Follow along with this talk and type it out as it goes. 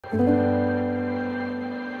I'm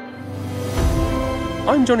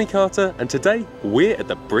Johnny Carter, and today we're at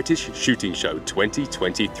the British Shooting Show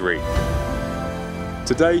 2023.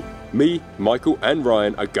 Today, me, Michael and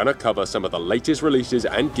Ryan are gonna cover some of the latest releases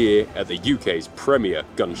and gear at the UK's premier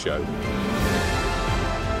gun show.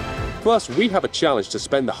 Plus, we have a challenge to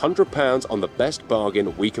spend the £100 on the best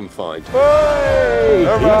bargain we can find. Hey!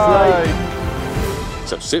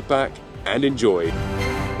 So sit back and enjoy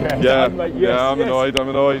I'm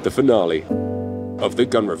annoyed. the finale of the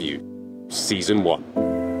Gun Review, Season 1.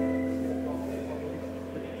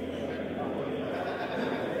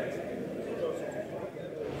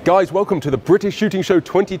 Guys, welcome to the British Shooting Show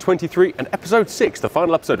 2023 and Episode 6, the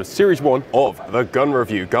final episode of Series 1 of the Gun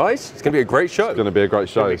Review. Guys, it's going to be a great show. It's going to be a great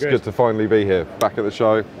show. It's good to finally be here, back at the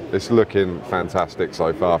show. It's looking fantastic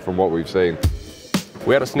so far from what we've seen.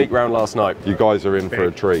 We had a sneak round last night. You guys are in for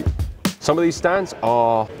a treat. Some of these stands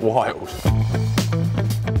are wild.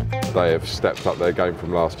 They have stepped up their game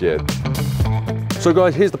from last year. So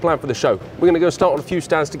guys, here's the plan for the show. We're going to go start on a few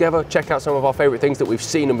stands together, check out some of our favourite things that we've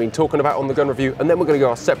seen and been talking about on the Gun Review, and then we're going to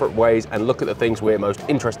go our separate ways and look at the things we're most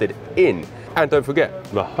interested in. And don't forget,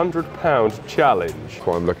 the £100 challenge. That's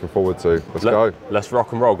what I'm looking forward to. Let's go. Let's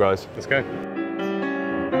rock and roll, guys. Let's go.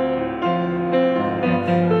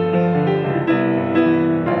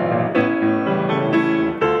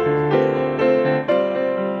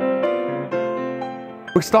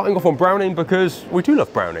 We're starting off on Browning because we do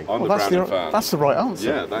love Browning. I'm the Browning fan. That's the right answer.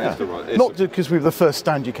 Yeah, that is the right answer. Not because we were the first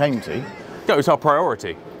stand you came to. No, it's our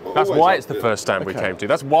priority. That's why it's the first stand we came to.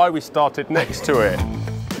 That's why we started next to it.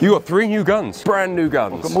 You got 3 new guns, brand new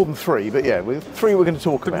guns. I've got more than 3, but yeah, with 3 we're going to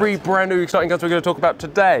talk about. 3 brand new exciting guns we're going to talk about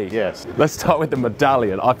today. Yes. Let's start with the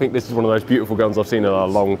Medallion. I think this is one of those beautiful guns I've seen in a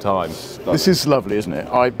long time. This is lovely, isn't it?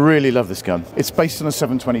 I really love this gun. It's based on a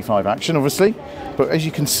 725 action, obviously, but as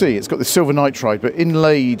you can see, it's got the silver nitride, but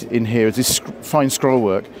inlaid in here is this fine scroll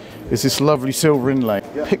work. Is this lovely silver inlay.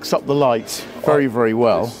 Picks up the light very, very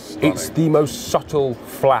well. It's the most subtle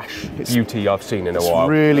flash beauty I've seen in a while. It's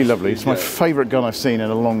really lovely. It's my favourite gun I've seen in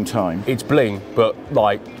a long time. It's bling, but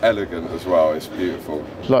like... elegant as well, it's beautiful.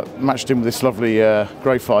 Matched in with this lovely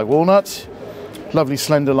grey 5 walnut. Lovely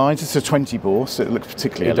slender lines. It's a 20 bore, so it looks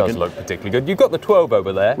particularly elegant. It does look particularly good. You've got the 12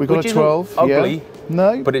 over there. We've got a 12, ugly. yeah.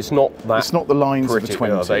 No. But it's not that It's not the lines pretty. of the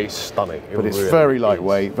 20. No, they're stunning. But it's very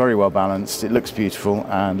lightweight, very well balanced. It looks beautiful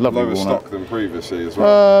and lovely Lower walnut. stock than previously as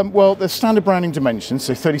well. Well, there's standard Browning dimensions,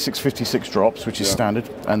 so 36-56 drops, which is standard,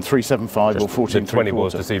 and 375 or 14 The 20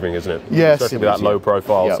 was deceiving, isn't it? Yes, especially with that low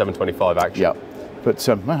profile Yep. 725 action. Yeah. But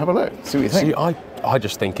have a look. See what you think. See, I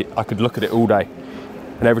just think I could look at it all day.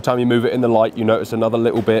 And every time you move it in the light, you notice another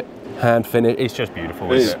little bit, hand finish. It's just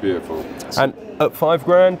beautiful, isn't it? It's beautiful. And at £5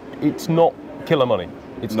 grand, it's not killer money.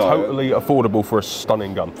 It's No. totally affordable for a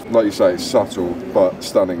stunning gun. Like you say, it's subtle but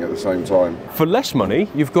stunning at the same time. For less money,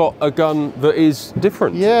 you've got a gun that is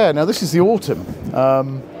different. Yeah, now this is the Autumn.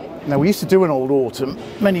 Now we used to do an old Autumn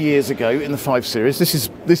many years ago in the 5 Series.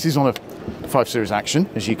 This is on a 5 Series action,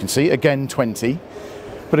 as you can see, again 20.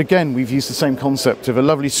 But again, we've used the same concept of a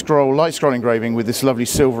lovely light scroll engraving with this lovely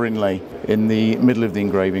silver inlay in the middle of the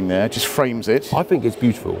engraving there, just frames it. I think it's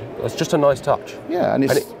beautiful. It's just a nice touch. Yeah, and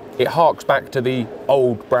it harks back to the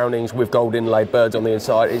old Brownings with gold inlaid birds on the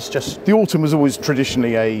inside. It's just... The Autumn was always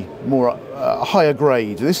traditionally a more higher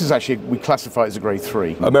grade. This is actually, we classify it as a grade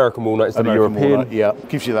 3. American walnut instead of European. Walnut, yeah,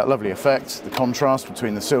 gives you that lovely effect, the contrast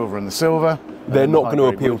between the silver and the silver. They're not going to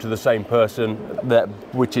appeal to the same person,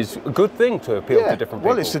 which is a good thing to appeal to different people.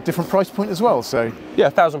 Well, it's a different price point as well, so...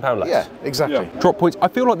 Yeah, £1,000 less. Yeah, exactly. Yeah. Drop points. I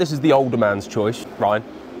feel like this is the older man's choice, Ryan.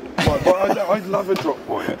 But I love a drop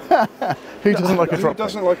point. Who doesn't like a drop point? Who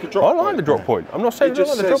doesn't like a drop I point? like the drop point. I'm not saying It I don't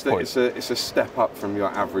just like the says drop that point. it's a step up from your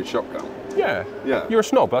average shotgun. Yeah. Yeah. You're a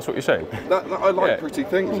snob, that's what you're saying. I like Yeah. pretty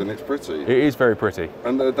things, and it's pretty. It is very pretty.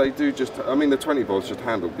 And they do just, I mean, the 20 bores just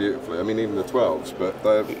handled beautifully. I mean, even the 12s, but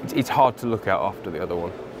they're... It's hard to look at after the other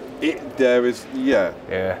one. There is, yeah.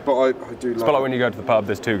 Yeah. But I do It's love like when you go to the pub,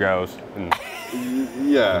 there's 2 girls, and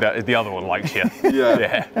Yeah. the other one likes you. Yeah.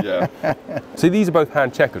 Yeah. Yeah. See, these are both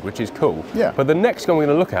hand checkered, which is cool. Yeah. But the next gun we're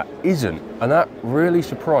going to look at isn't, and that really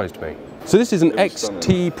surprised me. So this is an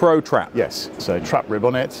XT Pro trap. Yes, so trap rib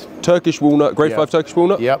on it. Turkish walnut, grade 5 Turkish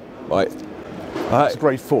walnut? Yep. Right. It's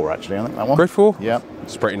grade 4 actually, I think that one. Grade 4? Yep.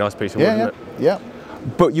 It's a pretty nice piece of wood, Yeah, isn't yeah, it? yeah.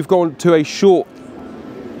 But you've gone to a short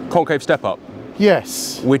concave step up.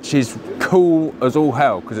 Yes. Which is cool as all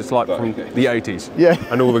hell, because it's like from the 80s. Yeah.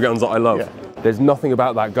 And all the guns that I love. Yeah. There's nothing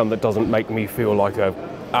about that gun that doesn't make me feel like a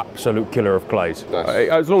absolute killer of clays.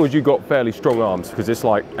 As long as you've got fairly strong arms, because it's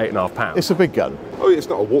like 8.5 pounds. It's a big gun. Oh, it's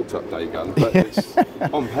not a walked up day gun, but it's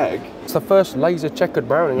on peg. It's the first laser checkered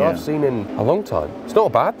Browning I've seen in a long time. It's not a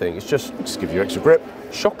bad thing, it's just give you extra grip.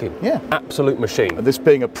 shocking. Yeah. Absolute machine. And this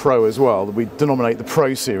being a Pro as well, we denominate the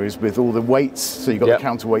Pro series with all the weights. So you've got the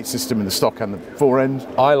counterweight system in the stock and the forend.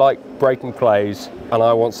 I like breaking clays, and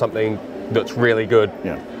I want something that's really good.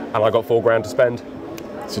 Yeah. And I got £4 to spend.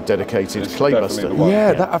 It's a dedicated clay buster.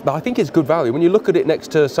 That, I think it's good value. When you look at it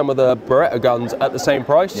next to some of the Beretta guns at the same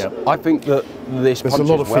price, I think that this there's a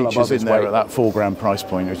lot of features in there at that £4 price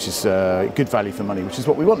point, which is good value for money, which is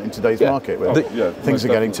what we want in today's market. Where things are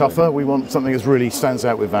getting tougher. We want something that really stands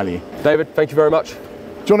out with value. David, thank you very much.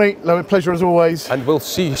 Johnny, pleasure as always. And we'll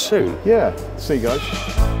see you soon. Yeah, see you guys.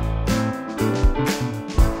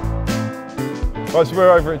 Right, so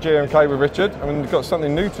we're over at GMK with Richard, and we've got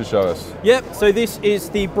something new to show us. Yep, so this is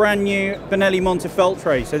the brand new Benelli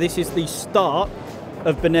Montefeltro. So this is the start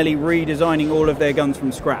of Benelli redesigning all of their guns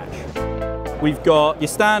from scratch. We've got your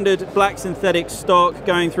standard black synthetic stock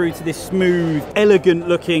going through to this smooth, elegant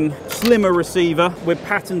looking, slimmer receiver. We're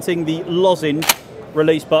patenting the lozenge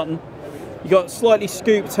release button. You've got slightly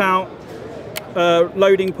scooped out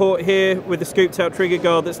loading port here with the scooped out trigger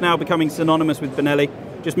guard that's now becoming synonymous with Benelli.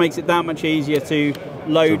 Just makes it that much easier to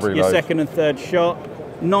load your second and third shot.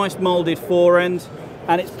 Nice moulded forend,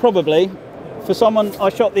 and it's probably, for someone, I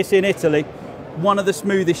shot this in Italy, one of the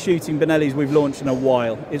smoothest shooting Benellis we've launched in a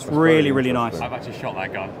while. It's really, really nice. I've actually shot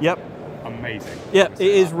that gun. Yep. Amazing. Yep, it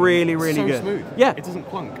is really, really good. Smooth. Yeah. It doesn't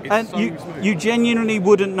clunk. It's and so smooth. You genuinely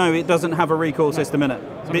wouldn't know it doesn't have a recoil system in it.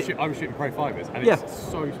 I was shooting Pro 5s, and it's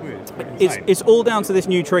so smooth. It's all down to this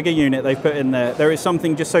new trigger unit they've put in there. There is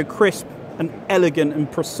something just so crisp and elegant and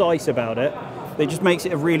precise about it. It just makes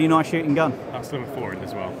it a really nice shooting gun. That's slimmer forward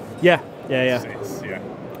as well. Yeah.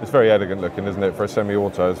 It's very elegant looking, isn't it, for a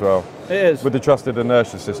semi-auto as well? It is. With the trusted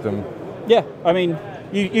inertia system. Yeah, I mean,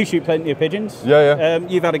 you shoot plenty of pigeons. Yeah.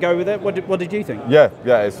 You've had a go with it. What did you think? Yeah,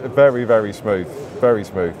 it's very, very smooth. Very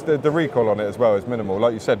smooth. The recoil on it as well is minimal,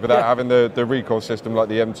 like you said, without having the recoil system like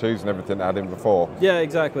the M2s and everything that had in before. Yeah,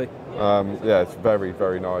 exactly. It's very,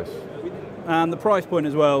 very nice. And the price point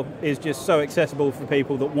as well is just so accessible for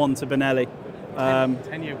people that want a Benelli.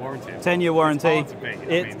 10-year warranty. 10-year warranty. It's hard to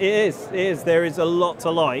beat. It is. There is a lot to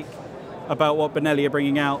like about what Benelli are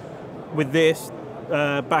bringing out with this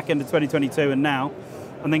back into 2022 and now.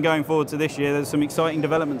 And then going forward to this year, there's some exciting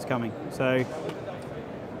developments coming. So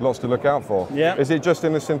lots to look out for. Yeah. Is it just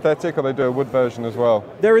in the synthetic, or they do a wood version as well?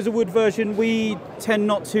 There is a wood version. We tend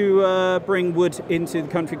not to bring wood into the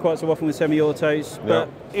country quite so often with semi-autos, but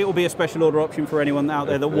it will be a special order option for anyone out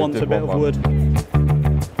there that wants a bit of wood.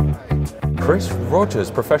 Chris Rogers,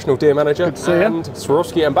 professional deer manager and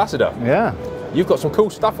Swarovski ambassador. Yeah. You've got some cool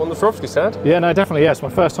stuff on the Swarovski stand. Yeah, no, definitely. Yeah, it's my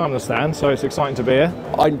first time on the stand, so it's exciting to be here.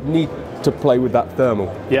 I need to play with that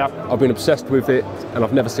thermal. Yeah. I've been obsessed with it, and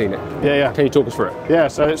I've never seen it. Yeah. Can you talk us through it? Yeah,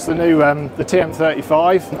 so it's the new the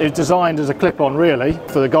TM35. It's designed as a clip-on, really,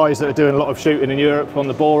 for the guys that are doing a lot of shooting in Europe on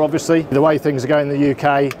the bore, obviously. The way things are going in the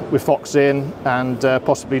UK with Fox in and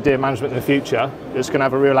possibly deer management in the future, it's going to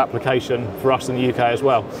have a real application for us in the UK as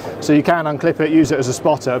well. So you can unclip it, use it as a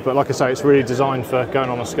spotter, but like I say, it's really designed for going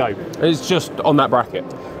on a scope. It's just on that bracket?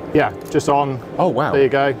 Yeah, just on. Oh, wow. There you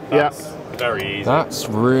go. That's very easy. That's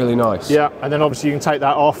really nice. Yeah, and then obviously you can take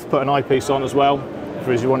that off, put an eyepiece on as well,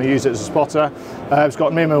 for if you want to use it as a spotter. It's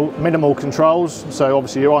got minimal controls, so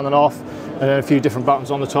obviously you're on and off, and then a few different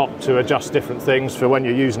buttons on the top to adjust different things for when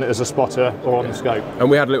you're using it as a spotter or on the scope. And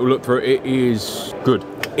we had a little look through it. It is good.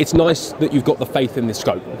 It's nice that you've got the faith in this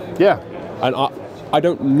scope. Yeah. And I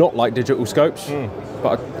don't not like digital scopes,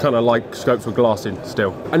 but I kind of like scopes with glass in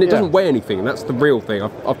still. And it doesn't weigh anything, and that's the real thing.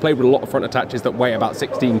 I've played with a lot of front attaches that weigh about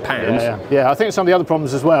 16 pounds. Yeah, I think some of the other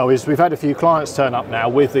problems as well is we've had a few clients turn up now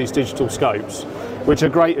with these digital scopes, which are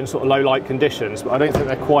great in sort of low light conditions, but I don't think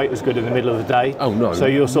they're quite as good in the middle of the day. Oh no. So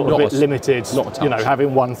you're sort of a bit limited, you know,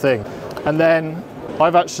 having one thing. And then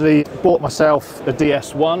I've actually bought myself a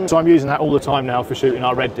DS1, so I'm using that all the time now for shooting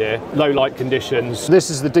our red deer, low light conditions. This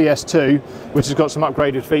is the DS2, which has got some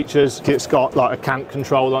upgraded features. It's got like a cant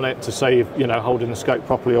control on it to save, you know, holding the scope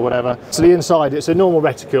properly or whatever. So the inside, it's a normal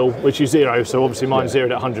reticle, which is 0, so obviously mine's 0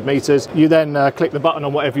 at 100 meters. You then click the button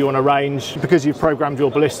on whatever you want to range. Because you've programmed your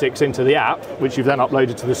ballistics into the app, which you've then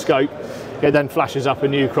uploaded to the scope, it then flashes up a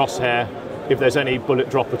new crosshair if there's any bullet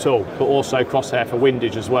drop at all, but also crosshair for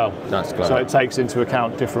windage as well. That's clever. So it takes into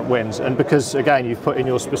account different winds. And because, again, you've put in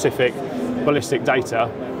your specific ballistic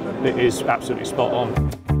data, it is absolutely spot on.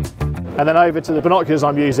 And then over to the binoculars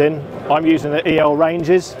I'm using the EL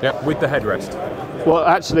ranges. Yep, with the headrest. Well,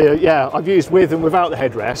 actually, yeah, I've used with and without the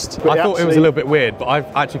headrest. I thought it was a little bit weird, but I've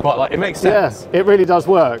actually quite like it. Makes sense. Yeah, it really does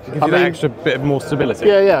work. Gives you that extra bit of more stability.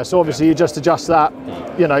 Yeah, yeah. So obviously you just adjust that,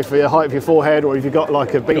 you know, for your height of your forehead, or if you've got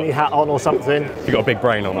like a beanie hat on or something. If you've got a big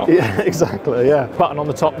brain or not. Yeah, exactly. Yeah. Button on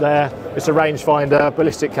the top there. It's a rangefinder,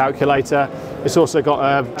 ballistic calculator. It's also got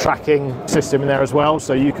a tracking system in there as well,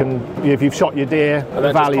 so you can, if you've shot your deer,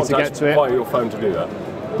 the valley to get to it. Via your phone to do that.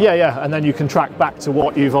 Yeah, yeah, and then you can track back to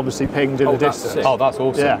what you've obviously pinged in the distance. Oh, that's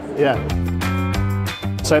awesome. Yeah,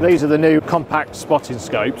 yeah. So these are the new compact spotting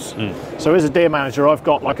scopes. So as a deer manager, I've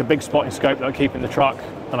got like a big spotting scope that I keep in the truck,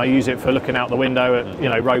 and I use it for looking out the window at, you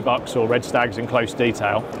know, roebucks or red stags in close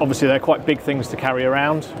detail. Obviously, they're quite big things to carry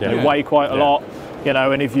around. They weigh quite a lot. You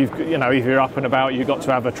know, and if you're up and about, you've got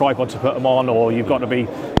to have a tripod to put them on, or you've got to be,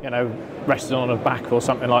 you know, rested on a back or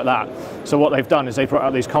something like that. So what they've done is they brought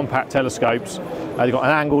out these compact telescopes. They've got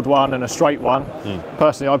an angled one and a straight one.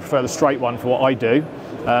 Personally, I prefer the straight one for what I do,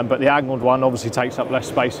 but the angled one obviously takes up less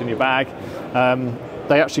space in your bag.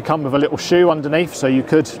 They actually come with a little shoe underneath, so you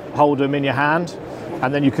could hold them in your hand,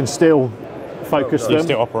 and then you can still focus them. You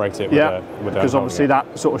still operate it with because obviously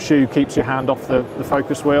that sort of shoe keeps your hand off the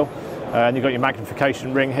focus wheel. And you've got your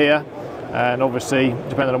magnification ring here, and obviously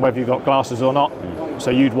depending on whether you've got glasses or not,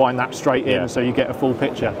 so you'd wind that straight in so you get a full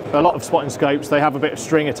picture. A lot of spotting scopes, they have a bit of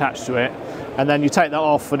string attached to it, and then you take that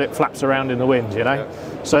off and it flaps around in the wind, you know.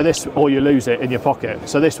 So this, or you lose it in your pocket.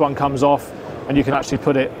 So this one comes off and you can actually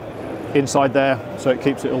put it inside there, so it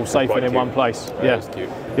keeps it all safe and in one place. That's cute.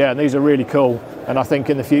 Yeah, and these are really cool. And I think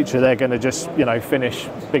in the future they're going to just, you know, finish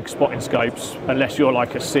big spotting scopes, unless you're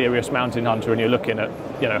like a serious mountain hunter and you're looking at,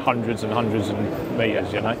 you know, hundreds and hundreds of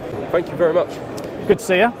meters, you know. Thank you very much. Good to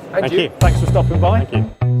see you. Thank you. Thanks for stopping by. Thank you.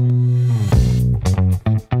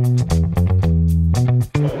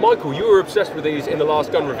 Michael, you were obsessed with these in the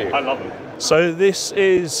last gun review. I love them. So this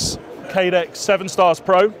is Cadex 7 Stars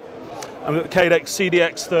Pro. I've got the Cadex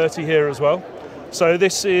CDX 30 here as well. So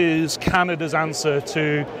this is Canada's answer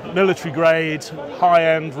to military grade,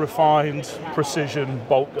 high-end, refined, precision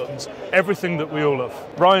bolt guns. Everything that we all love.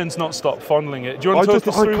 Ryan's not stopped fondling it. Do you want to talk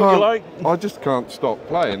us through what you like? I just can't stop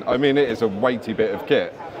playing. I mean, it is a weighty bit of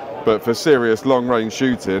kit, but for serious long-range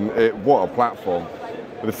shooting, what a platform.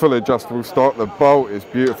 With a fully adjustable stock, the bolt is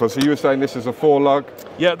beautiful. So you were saying this is a 4-lug?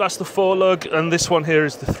 Yeah, that's the 4-lug, and this one here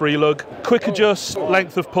is the 3-lug. Quick adjust,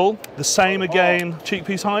 length of pull, the same again, cheek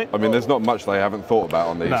piece height. I mean, there's not much they haven't thought about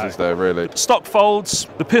on these, is there, really? Stock folds,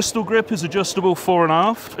 the pistol grip is adjustable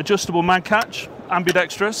 4.5, adjustable mag catch,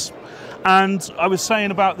 ambidextrous. And I was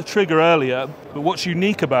saying about the trigger earlier, but what's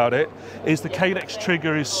unique about it is the Cadex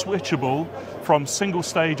trigger is switchable from single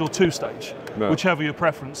stage or 2-stage, whichever your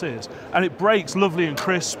preference is. And it breaks lovely and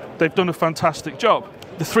crisp. They've done a fantastic job.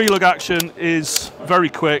 The 3-lug action is very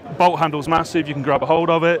quick. Bolt handle's massive, you can grab a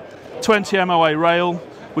hold of it. 20 MOA rail,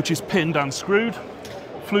 which is pinned and screwed.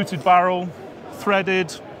 Fluted barrel,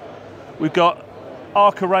 threaded. We've got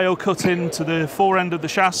Arca rail cut into the fore end of the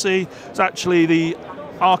chassis. It's actually the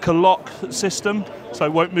Arca lock system, so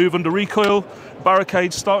it won't move under recoil.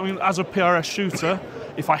 Barricade starting as a PRS shooter.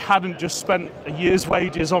 If I hadn't just spent a year's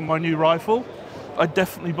wages on my new rifle, I'd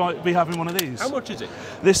definitely be having one of these. How much is it?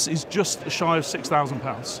 This is just shy of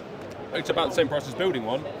 £6,000. It's about the same price as building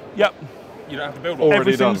one. Yep. You don't have to build one.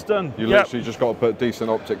 Already Everything's done. You literally just got to put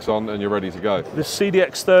decent optics on and you're ready to go. The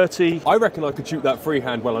CDX 30. I reckon I could shoot that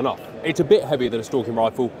freehand well enough. It's a bit heavier than a stalking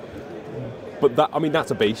rifle, but that, I mean,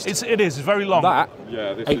 that's a beast. It is very long. That,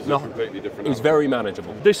 yeah, this is a completely different. It's very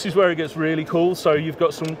manageable. This is where it gets really cool. So you've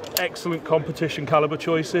got some excellent competition caliber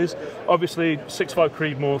choices. Obviously 6.5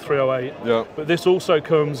 Creedmoor 308. Yeah. But this also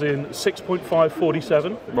comes in 6.5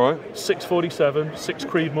 47. Right. 647, 6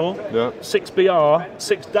 Creedmoor, Yeah. 6 BR,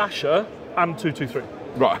 6 Dasher, and 223.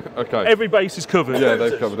 Right. Okay. Every base is covered. Yeah,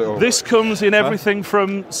 they've covered it all. This comes in everything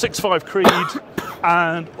from 6.5 Creed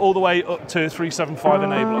and all the way up to 375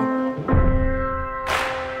 Enabler.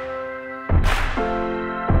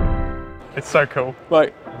 It's so cool.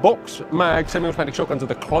 Right, box, mag, semi-automatic shotguns are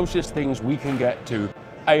the closest things we can get to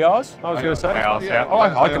ARs, I was going to say. ARs, yeah. Oh,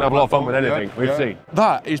 I can have a lot of fun with anything, Yeah, we've yeah. seen.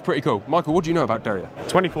 That is pretty cool. Michael, what do you know about Derriere?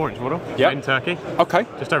 24-inch model. Yep. In Turkey. Okay.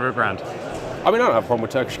 Just over £1,000. I mean, I don't have a problem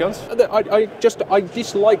with Turkish guns. I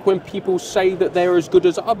dislike when people say that they're as good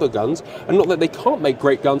as other guns, and not that they can't make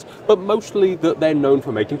great guns, but mostly that they're known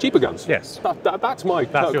for making cheaper guns. Yes. That's my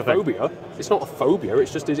Turk phobia. It's not a phobia,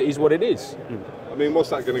 it's just it is what it is. I mean, what's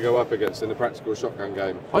that going to go up against in the practical shotgun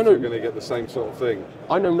game? I know. You're going to get the same sort of thing.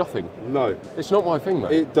 I know nothing. No. It's not my thing,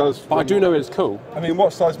 mate. It does. But I do know it's cool. I mean,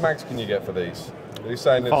 what size mags can you get for these? Are you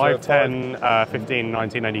saying it's 5, 10, 15,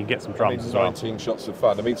 19, and you can get some drums as well. 19 shots of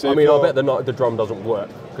fun. I mean, so I bet the drum doesn't work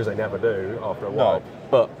because they never do after a while. No.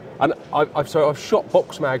 But and I've shot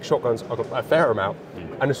box mag shotguns a fair amount,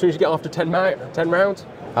 and as soon as you get after 10 rounds,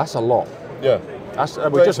 that's a lot. Yeah.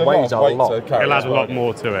 Which just weighs a lot. It adds a lot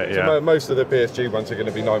more to it, yeah. So most of the PSG ones are going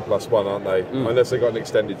to be 9+1, aren't they? Unless they've got an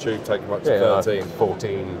extended tube, take them up to 13.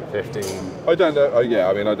 14, 15. I don't know.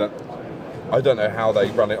 I mean, I don't know how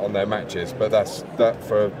they run it on their matches, but that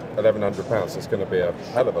for £1,100, it's going to be a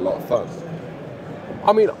hell of a lot of fun.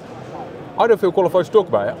 I mean, I don't feel qualified to talk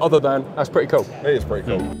about it, other than that's pretty cool. It is pretty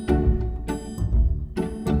cool.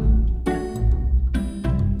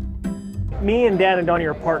 Me and Dan and Donnie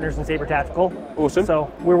are partners in Sabre Tactical. Awesome.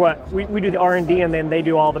 So we do the R&D, and then they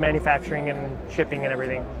do all the manufacturing and shipping and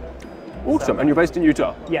everything. Awesome. And you're based in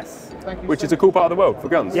Utah? Yes. Which is a cool part of the world for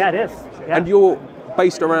guns. Yeah, it is. Yeah. And you're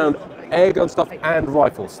based around air gun stuff and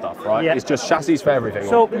rifle stuff, right? Yeah. It's just chassis for everything.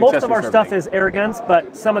 So most of our stuff is air guns,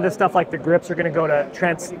 but some of the stuff like the grips are going to go to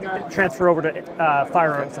transfer over to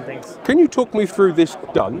firearms and things. Can you talk me through this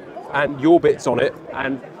gun and your bits on it?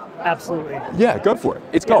 And absolutely. Yeah, go for it.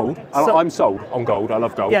 It's gold. So, I'm sold on gold. I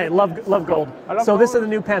love gold. Yeah, love gold. So this is the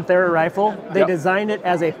new Panthera rifle. They designed it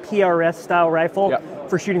as a PRS style rifle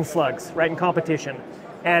for shooting slugs, right, in competition.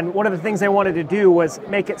 And one of the things they wanted to do was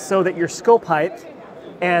make it so that your scope height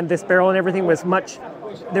and this barrel and everything was much,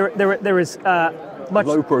 there was much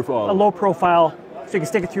low profile. A low profile, so you can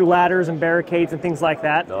stick it through ladders and barricades and things like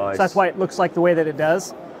that. Nice. So that's why it looks like the way that it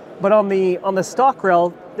does. But on the stock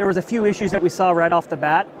rail, there was a few issues that we saw right off the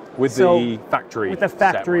bat. With the factory. With the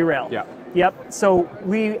factory rail. Yeah. Yep. So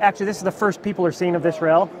this is the first people are seeing of this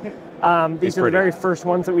rail. These are the very first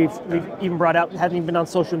ones that we've even brought out. Hadn't even been on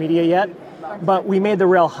social media yet. But we made the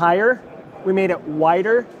rail higher, we made it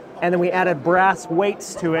wider, and then we added brass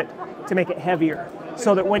weights to it to make it heavier.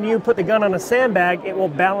 So that when you put the gun on a sandbag, it will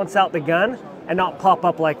balance out the gun and not pop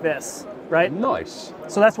up like this, right? Nice.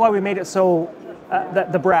 So that's why we made it so,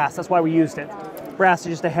 the brass, that's why we used it. Brass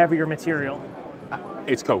is just a heavier material.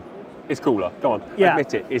 It's cool. It's cooler. Go on. Yeah.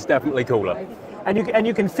 Admit it. It's definitely cooler. And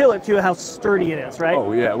you can feel it too, how sturdy it is, right?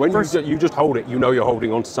 Oh yeah. When you just hold it, you know you're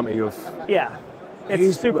holding on to something of. Yeah.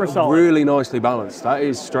 It's super solid. Really nicely balanced. That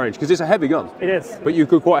is strange because it's a heavy gun. It is. But you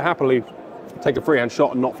could quite happily take a freehand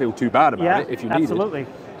shot and not feel too bad about it if you needed. Absolutely.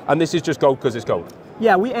 And this is just gold because it's gold.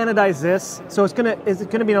 Yeah, we anodize this, so it's gonna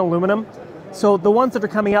be an aluminum. So the ones that are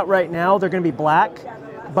coming out right now, they're gonna be black,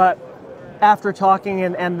 but after talking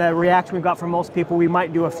and the reaction we've got from most people, we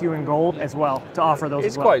might do a few in gold as well to offer those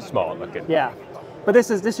as well. It's quite smart looking. Yeah. But this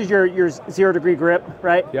is your 0 degree grip,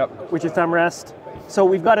 right? Yep. Which is thumb rest. So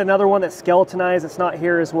we've got another one that's skeletonized, it's not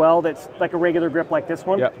here as well, that's like a regular grip like this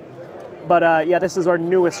one. Yep. But yeah, this is our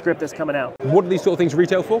newest grip that's coming out. What do these sort of things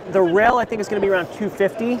retail for? The rail, I think, is going to be around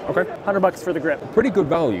 $250. Okay. $100 for the grip. Pretty good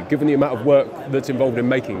value, given the amount of work that's involved in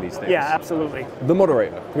making these things. Yeah, absolutely. The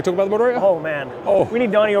moderator. Can we talk about the moderator? Oh, man. Oh. We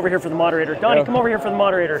need Donnie over here for the moderator. Donnie, come over here for the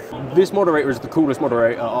moderator. This moderator is the coolest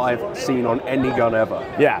moderator I've seen on any gun ever.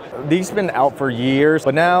 Yeah, these have been out for years,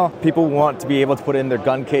 but now people want to be able to put it in their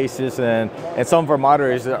gun cases, and some of our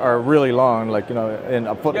moderators are really long, like, you know, in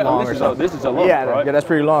a foot long or something. This is a long, yeah, right? Yeah, that's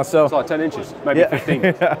pretty long. So it's like 10 inches, maybe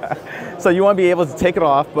 15. So you want to be able to take it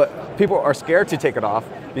off, but people are scared to take it off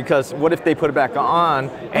because what if they put it back on?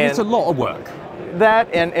 And it's a lot of work.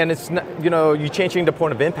 That and it's not, you know, you're changing the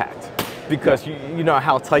point of impact because you know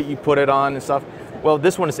how tight you put it on and stuff. Well,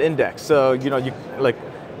 this one is indexed, so you know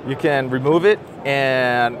you can remove it,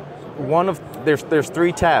 and there's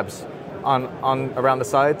 3 tabs on around the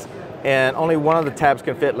sides. And only one of the tabs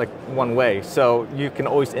can fit like one way, so you can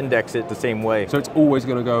always index it the same way. So it's always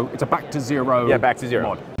going to go, it's a back to zero. Yeah, back to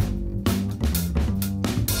zero. Mod.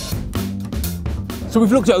 So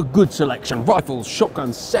we've looked at a good selection, rifles,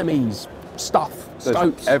 shotguns, semis, stuff,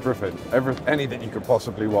 scopes. Everything, anything you could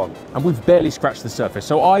possibly want. And we've barely scratched the surface,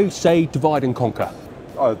 so I say divide and conquer.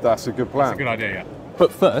 Oh, that's a good plan. That's a good idea, yeah.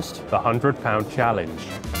 But first, the £100 challenge.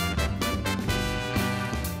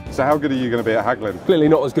 So how good are you going to be at haggling? Clearly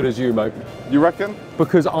not as good as you, mate. You reckon?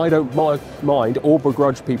 Because I don't mind or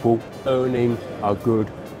begrudge people earning a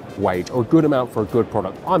good wage or a good amount for a good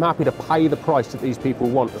product. I'm happy to pay the price that these people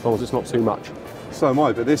want as long as it's not too much. So am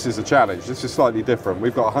I, but this is a challenge. This is slightly different.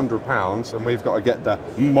 We've got £100 and we've got to get the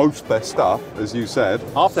most best stuff, as you said.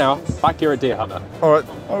 Half an hour back here at Deer Hunter. All right.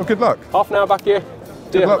 Oh, good luck. Half an hour back here.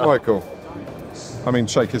 Good luck, Michael. I mean,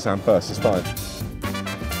 shake his hand first, it's fine.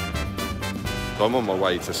 I'm on my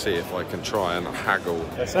way to see if I can try and haggle.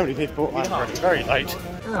 There's so many people, I'm very late.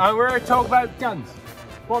 We're here to talk about guns.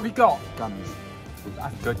 What have you got? Guns.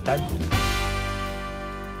 That's good then.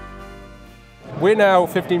 We're now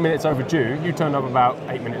 15 minutes overdue. You turned up about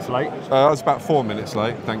 8 minutes late. I was about 4 minutes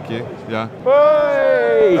late, thank you. Yeah.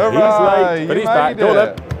 Hey! Hooray, he's late, but he's you back. made Go on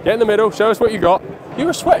it. then. Get in the middle, show us what you got. You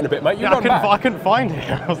were sweating a bit, mate. You Yeah, run back. I couldn't find it.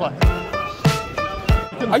 I was like...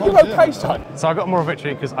 Are you okay, son? So I got a moral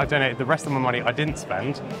victory because I donated the rest of my money I didn't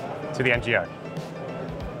spend to the NGO.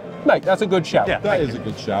 Mate, that's a good shout. Yeah, That is a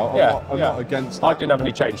good shout. I'm not against that. I didn't have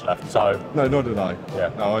any change left, so... No, nor did I.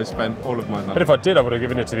 Yeah. No, I spent all of my money. But if I did, I would have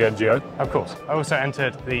given it to the NGO. Of course. I also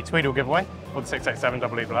entered the Tweedle giveaway for the 687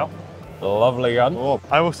 double EL. Lovely gun. Oh,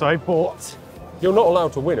 I also bought You're not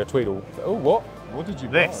allowed to win a Tweedle. Oh, what? what did you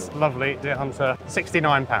this buy? lovely Deer Hunter,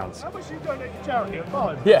 £69. How much you donate to charity at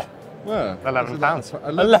five? Yeah. Where? £11.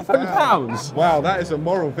 £11? Wow, that is a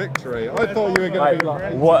moral victory. I thought you were going to be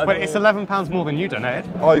like... What? But it's £11 more than you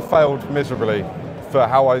donated. I failed miserably for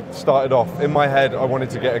how I started off. In my head, I wanted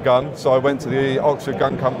to get a gun, so I went to the Oxford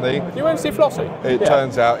Gun Company. You went to see Flossie? It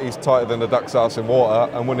turns out he's tighter than a duck's ass in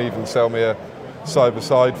water and wouldn't even sell me a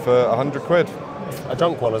side-by-side for 100 quid. A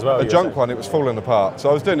junk one as well. A junk one, it was falling apart. So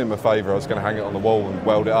I was doing him a favour, I was going to hang it on the wall and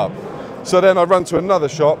weld it up. So then I run to another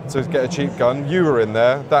shop to get a cheap gun. You were in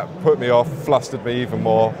there, that put me off, flustered me even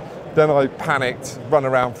more. Then I panicked, run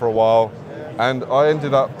around for a while, and I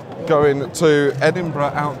ended up going to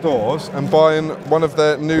Edinburgh Outdoors and buying one of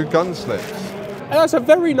their new gun slips. And that's a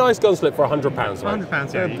very nice gun slip for £100, mate.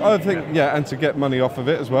 £100, yeah. I think, yeah, and to get money off of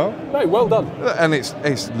it as well. Mate, well done. And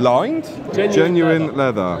it's lined, genuine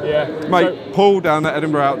leather. Yeah. Mate, Paul down at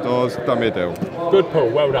Edinburgh Outdoors, done me a deal. Good pull,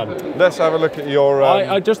 well done. Let's have a look at your...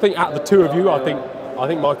 I just think out of the two of you, I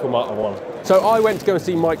think Michael might have won. So I went to go and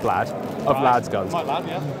see Mike Ladd of Ladd's Guns. Mike Ladd,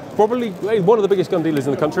 yeah. Probably one of the biggest gun dealers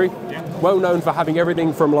in the country. Yeah. Well known for having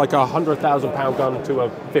everything from like a £100,000 gun to a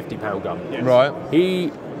 £50 gun. Yes. Right.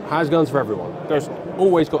 He has guns for everyone. Goes,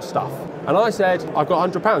 always got stuff. And I said, I've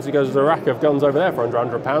got £100. He goes, there's a rack of guns over there for under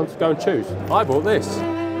 £100. Go and choose. I bought this.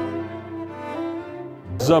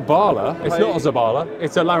 Zabala. It's not a Zabala.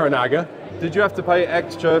 It's a Laranaga. Did you have to pay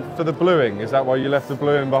extra for the bluing? Is that why you left the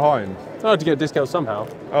bluing behind? I had to get a discount somehow.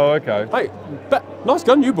 Oh, okay. Hey, nice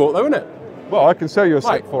gun you bought though, isn't it? Well, I can sell you a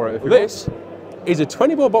set Mate, for it if you this is a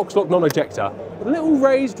 20 box box lock non-ejector with a little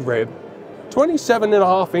raised rib,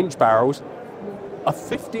 27.5-inch barrels, a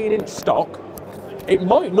 15-inch stock. It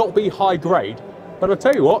might not be high grade, but I'll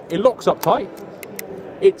tell you what, it locks up tight.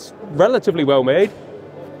 It's relatively well made,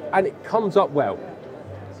 and it comes up well.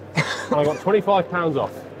 I got £25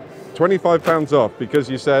 off. £25 off because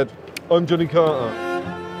you said, I'm Johnny Carter.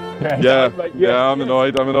 Yeah, I'm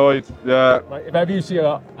annoyed, yeah. Like, if ever you see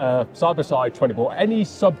a side-by-side 20 bore, any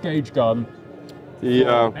sub-gauge gun,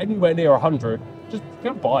 anywhere near 100, just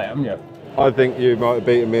go buy it, haven't you? I think you might have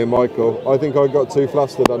beaten me and Michael. I think I got too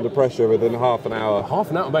flustered under pressure within half an hour. Half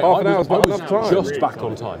an hour, mate. Half an hour's not enough time. Just back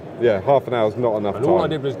on time. Yeah, half an hour's not enough And time. all I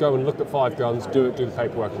did was go and look at 5 guns, do the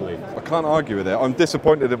paperwork and leave. I can't argue with it. I'm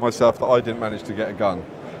disappointed in myself that I didn't manage to get a gun.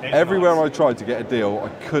 Everywhere I tried to get a deal, I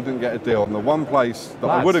couldn't get a deal. And the one place that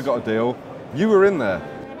I would have got a deal, you were in there.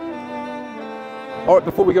 All right,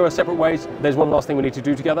 before we go our separate ways, there's one last thing we need to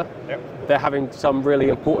do together. Yep. They're having some really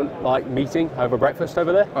important meeting over breakfast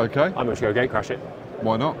over there. Okay. I'm going to go gate crash it.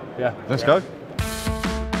 Why not? Yeah. Let's go.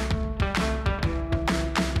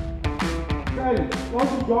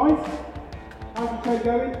 Welcome guys. How's the show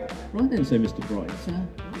going? Right then, so Mr. Bright,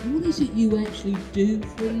 what is it you actually do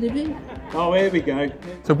for a living? Oh, here we go.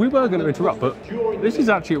 So we were going to interrupt, but this is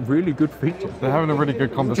actually a really good feature. They're having a really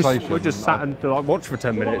good conversation. We just sat and watched for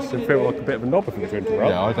 10 minutes and feel like a bit of a knob if we were to interrupt.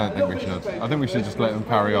 Yeah, I don't think we should. I think we should just let them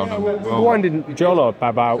carry on. And Winding John up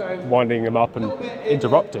about winding him up and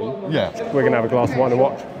interrupting. Yeah. We're going to have a glass of wine and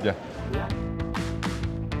watch. Yeah.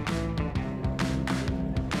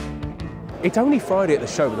 It's only Friday at the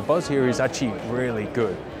show, but the buzz here is actually really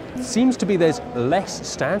good. It seems to be there's less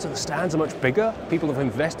stands, and the stands are much bigger. People have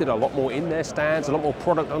invested a lot more in their stands, a lot more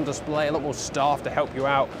product on display, a lot more staff to help you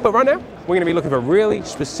out. But right now, we're going to be looking for really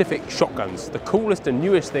specific shotguns, the coolest and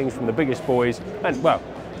newest things from the biggest boys, and well,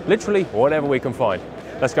 literally whatever we can find.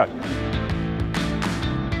 Let's go.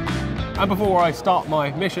 And before I start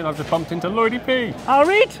my mission, I've just bumped into Lloydie P. All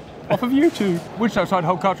right. Off of YouTube. We're just outside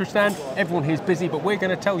Whole Cartridge Stand. Everyone here's busy, but we're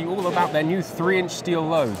going to tell you all about their new 3-inch steel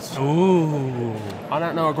loads. Ooh. I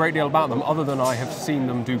don't know a great deal about them, other than I have seen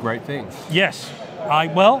them do great things. Yes. I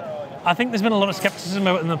think there's been a lot of skepticism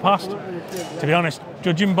about it in the past. To be honest,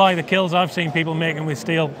 judging by the kills I've seen people making with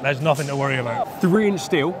steel, there's nothing to worry about. 3-inch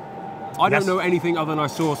steel. I don't know anything other than I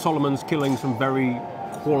saw Solomon's killing some very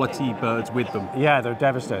quality birds with them. Yeah, they're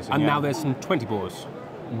devastating. And now there's some 20 bores.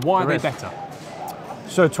 Why are they better?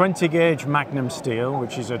 So 20 gauge Magnum steel,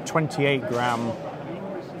 which is a 28 gram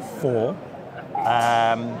 4.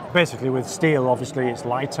 Basically with steel, obviously it's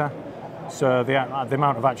lighter. So the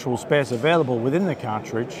amount of actual space available within the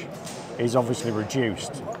cartridge is obviously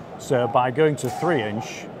reduced. So by going to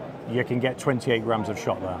 3-inch, you can get 28 grams of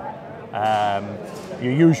shot there.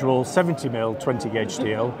 your usual 70mm 20 gauge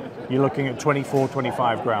steel, you're looking at 24,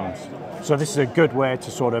 25 grams. So this is a good way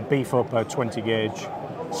to sort of beef up a 20 gauge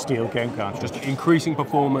steel game cartridge. Just increasing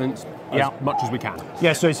performance as much as we can.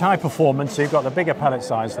 Yeah, so it's high performance, so you've got the bigger pellet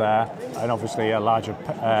size there, and obviously a larger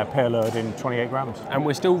payload in 28 grams. And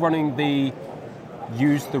we're still running the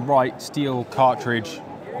use the right steel cartridge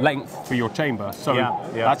length for your chamber, so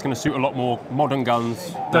that's going to suit a lot more modern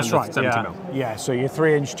guns than the 70mm. Yeah, so your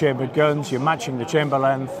 3-inch chambered guns, you're matching the chamber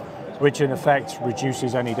length, which in effect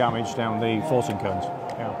reduces any damage down the forcing cones.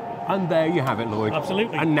 Yeah. And there you have it, Lloyd.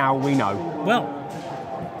 Absolutely. And now we know. Well,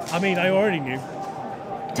 I mean, I already knew.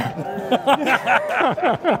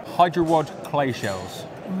 Hydro wad clay shells.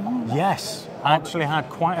 Yes, I actually had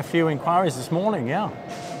quite a few inquiries this morning,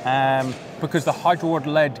 because the Hydro wad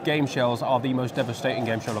lead game shells are the most devastating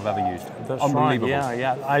game shell I've ever used. That's Unbelievable. Right,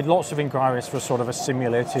 yeah. I had lots of inquiries for sort of a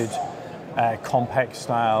simulated compact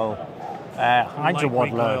style Hydro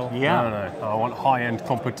wad load. Yeah. No. I want high-end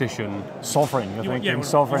competition. Sovereign, you're thinking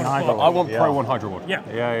sovereign Hydro wad. I want Pro 1 Hydro wad.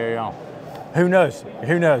 Yeah. Who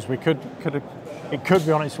knows? We could it could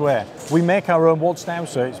be on its way. We make our own wads now,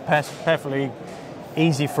 so it's perfectly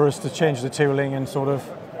easy for us to change the tooling and sort of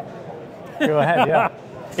go ahead. Yeah,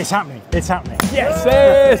 it's happening. It's happening.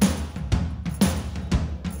 Yes.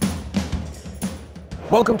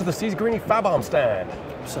 Welcome to the Caesar Greeny Fab Arm stand.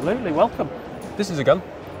 Absolutely, welcome. This is a gun.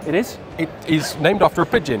 It is. It is named after a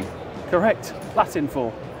pigeon. Correct. Latin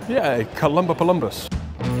for. Yeah, Columba Columbus.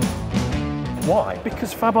 Why?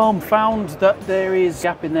 Because Fab Arm found that there is a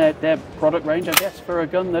gap in their product range, I guess, for a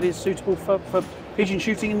gun that is suitable for pigeon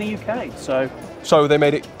shooting in the UK. So they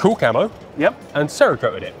made it cool camo. Yep. And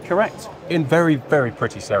Cerakoted it. Correct. In very, very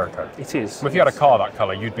pretty Cerakote. It is. If you had a car that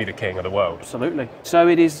colour, you'd be the king of the world. Absolutely. So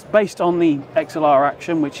it is based on the XLR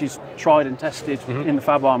action, which is tried and tested in the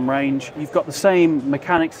Fab Arm range. You've got the same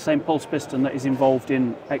mechanics, the same pulse piston that is involved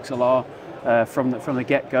in XLR. From the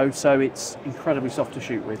get-go, so it's incredibly soft to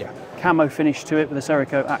shoot with. Yeah. Camo finish to it with the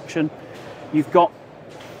Cerakote action. You've got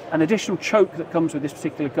an additional choke that comes with this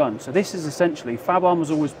particular gun. So this is essentially, Fab Arm has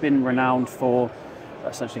always been renowned for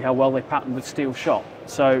essentially how well they pattern with steel shot.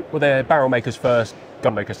 So well, they're barrel makers first,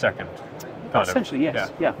 gun makers second. Essentially,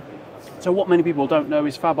 yes. Yeah. So what many people don't know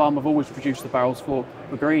is Fab Arm have always produced the barrels for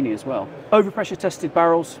Greeny as well. Overpressure tested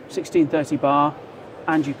barrels, 1630 bar,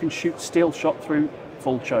 and you can shoot steel shot through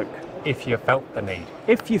full choke. If you felt the need.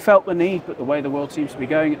 If you felt the need, but the way the world seems to be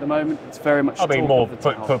going at the moment, it's very much. I mean, more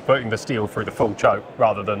putting the steel through the full choke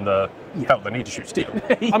rather than felt the need to shoot steel.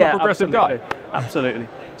 I'm a progressive guy. Absolutely.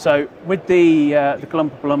 So with the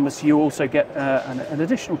Columba Columbus, you also get an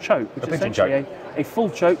additional choke, which is essentially a full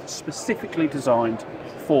choke specifically designed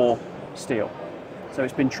for steel. So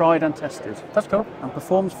it's been tried and tested. That's cool. And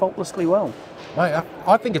performs faultlessly well.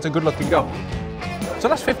 I think it's a good-looking gun. So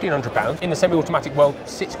that's £1,500. In the semi-automatic world,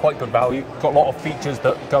 sits quite good value. Got a lot of features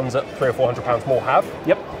that guns at £300 or £400 more have.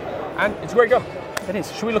 Yep. And it's a great gun. It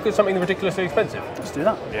is. Should we look at something ridiculously expensive? Let's do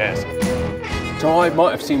that. Yes. So I might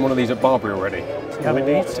have seen one of these at Barbary already. You have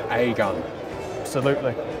indeed. What a gun.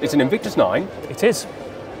 Absolutely. It's an Invictus 9. It is.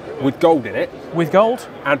 With gold in it. With gold.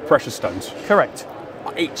 And precious stones. Correct.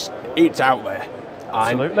 It's out there.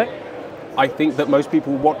 Absolutely. I think that most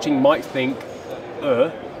people watching might think,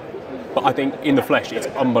 but I think in the flesh it's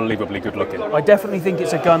unbelievably good looking. I definitely think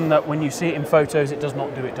it's a gun that when you see it in photos, it does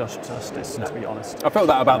not do it justice, to be honest. I felt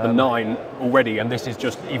that about the 9 already, and this is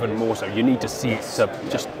just even more so. You need to see it to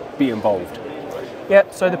just be involved. Yeah,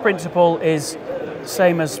 so the principle is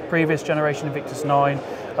same as previous generation Invictus 9,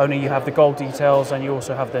 only you have the gold details and you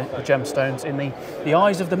also have the gemstones in the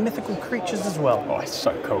eyes of the mythical creatures as well. Oh, it's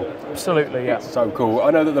so cool. Absolutely, yeah. It's so cool.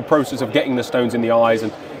 I know that the process of getting the stones in the eyes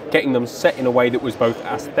and getting them set in a way that was both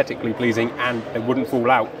aesthetically pleasing and they wouldn't fall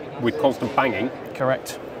out with constant banging.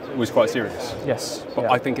 Correct. Was quite serious. Yes.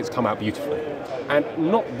 But I think it's come out beautifully. And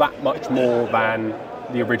not that much more than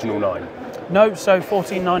the original 9. No, so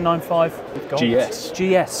 14,995 with gold.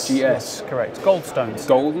 GS. Yes, correct. Gold stones.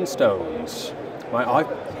 Golden stones.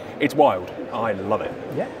 It's wild. I love it.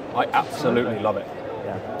 Yeah. I absolutely love it.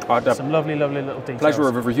 Yeah. I had some lovely little details. Pleasure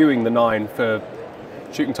of reviewing the 9 for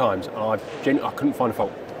shooting times, and I couldn't find a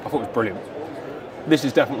fault. I thought it was brilliant. This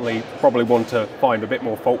is definitely probably one to find a bit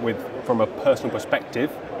more fault with from a personal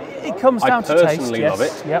perspective. It comes down to taste. I personally love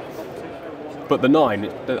it. Yep. But the 9,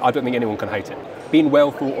 I don't think anyone can hate it. Being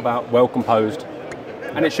well thought about, well composed,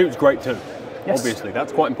 and it shoots great too. Yes. Obviously,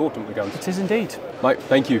 that's quite important with guns. It is indeed. Mate,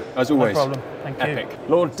 thank you, as always. No problem. Thank you. Epic.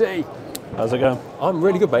 Lord D. How's it going? I'm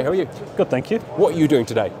really good, mate. How are you? Good, thank you. What are you doing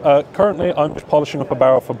today? Currently, I'm just polishing up a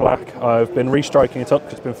barrel for black. I've been restriking it up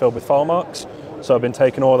because it's been filled with file marks. So I've been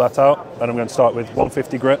taking all that out, and I'm going to start with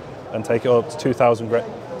 150 grit and take it up to 2,000 grit.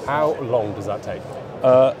 How long does that take?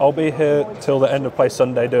 I'll be here till the end of play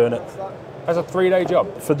Sunday doing it. That's a 3-day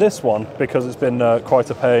job. For this one, because it's been quite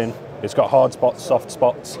a pain, it's got hard spots, soft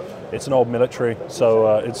spots. It's an old military,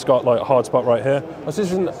 so it's got like a hard spot right here. Oh, so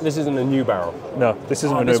this isn't a new barrel? No, this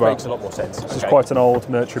isn't a new barrel. This makes a lot more sense. This is quite an old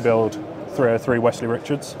military build 303 Wesley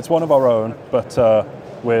Richards. It's one of our own, but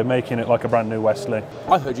we're making it like a brand new Wesley.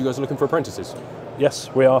 I heard you guys are looking for apprentices. Yes,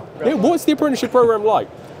 we are. Yeah, what's the apprenticeship program like?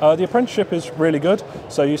 The apprenticeship is really good.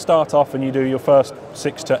 So you start off and you do your first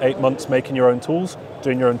 6 to 8 months making your own tools,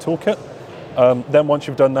 doing your own toolkit. Then once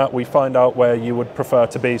you've done that, we find out where you would prefer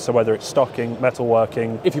to be, so whether it's stocking,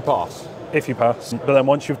 metalworking. If you pass. If you pass. But then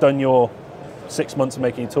once you've done your 6 months of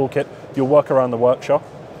making your toolkit, you'll work around the workshop,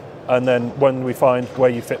 and then when we find where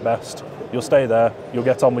you fit best, you'll stay there, you'll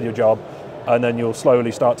get on with your job, and then you'll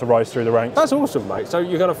slowly start to rise through the ranks. That's awesome, mate. So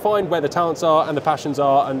you're going to find where the talents are and the passions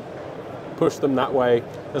are and push them that way,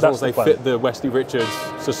 as long as they fit the Wesley Richards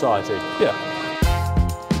society. Yeah.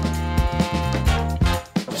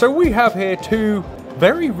 So we have here two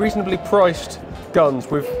very reasonably priced guns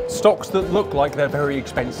with stocks that look like they're very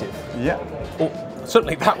expensive. Yeah. Well,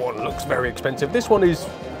 certainly that one looks very expensive. This one is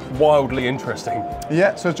wildly interesting.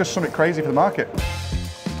 Yeah, so it's just something crazy for the market.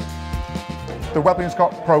 The Webley &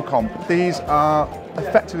 Scott Pro Comp. These are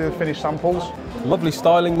effectively the finished samples. Lovely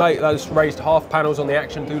styling, mate. Those raised half panels on the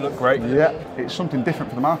action do look great. Yeah, it's something different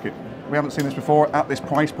for the market. We haven't seen this before at this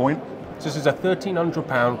price point. So this is a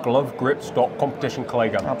 £1,300 glove grip stock competition clay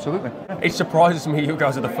gun. Absolutely. It surprises me you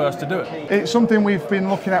guys are the first to do it. It's something we've been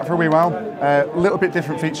looking at for a wee while. A little bit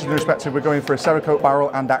different features in respect to we're going for a Cerakote barrel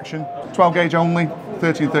and action. 12 gauge only,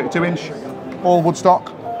 13-32 inch, all wood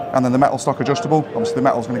stock, and then the metal stock adjustable. Obviously the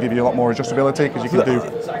metal's going to give you a lot more adjustability because you can do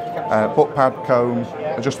butt pad, cone,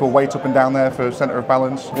 adjustable weight up and down there for centre of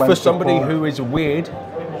balance. For somebody who is weird,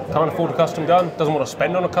 can't afford a custom gun, doesn't want to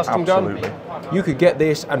spend on a custom gun, you could get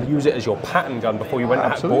this and use it as your pattern gun before you went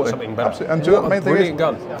and bought something better. Absolutely. And what the main thing is,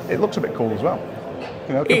 gun. It looks a bit cool as well.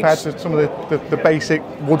 You know, compared to some of the basic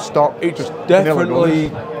wood stock. It's just definitely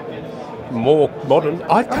more modern.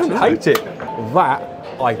 I don't hate it. That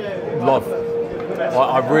I love.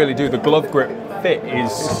 I really do. The glove grip fit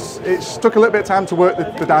is... It's took a little bit of time to work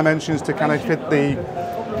the dimensions to kind of fit the,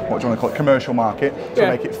 what do you want to call it, commercial market, to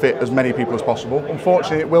make it fit as many people as possible.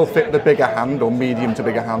 Unfortunately, it will fit the bigger hand or medium to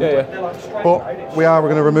bigger hand. But we're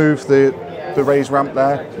going to remove the raised ramp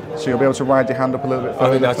there, so you'll be able to ride your hand up a little bit further. I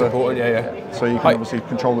think that's important, So you can obviously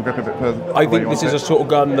control the grip a bit further. I think this is a sort of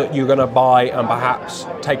gun that you're going to buy and perhaps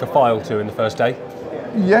take a file to in the first day.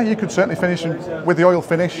 Yeah, you could certainly finish with the oil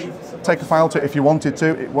finish, take a file to it if you wanted to.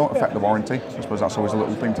 It won't affect the warranty. I suppose that's always a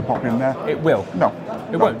little thing to pop in there. It will? No.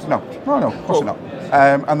 It won't? No, of course not.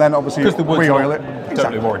 And then obviously re-oil it.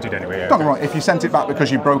 Totally warranted anyway. Don't get me wrong, if you sent it back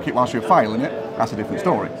because you broke it whilst you were filing it, that's a different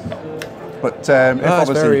story. But that's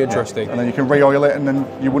very interesting. And then you can re-oil it and then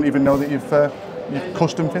you wouldn't even know that you've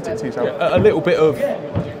custom fitted it to yourself. Yeah, a little bit of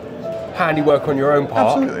handiwork on your own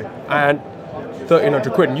part. Absolutely. And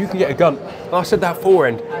 1,300 quid, and you can get a gun. And I said that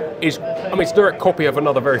forend is, I mean, it's a direct copy of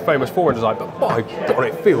another very famous forend design, but by God,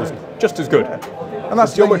 it feels just as good. And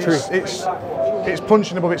that's the geometry. It's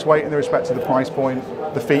punching above its weight in the respect to the price point.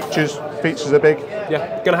 The features are big.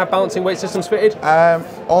 Yeah, going to have balancing weight systems fitted?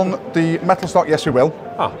 On the metal stock, yes, we will.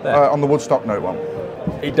 On the wood stock, no, it won't.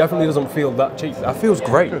 It definitely doesn't feel that cheap. That feels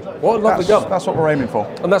great. What a lovely gun. That's what we're aiming for.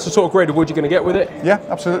 And that's the sort of grade of wood you're going to get with it? Yeah,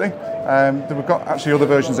 absolutely. We've got actually other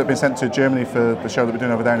versions that have been sent to Germany for the show that we're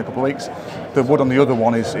doing over there in a couple of weeks. The wood on the other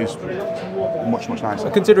one is much nicer.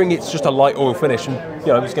 Considering it's just a light oil finish and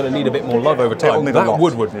it's going to need a bit more love over time, that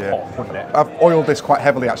wood would pop, wouldn't it? I've oiled this quite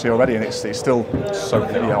heavily actually already and it's still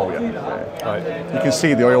soaking it. Right. You can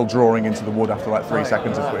see the oil drawing into the wood after like 3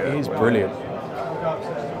 seconds of it. It is brilliant.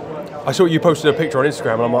 I saw you posted a picture on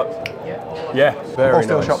Instagram and I'm like, yeah, very all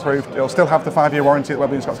still nice. shot proofed. It'll still have the 5-year warranty that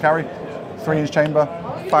Webley & Scott's carry. 3-inch chamber,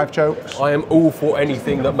 5 chokes. I am all for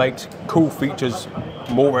anything that makes cool features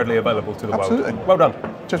more readily available to the world. Absolutely. Well done.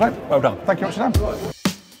 Cheers, mate. Well done. Thank you very much for your time.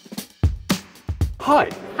 Hi.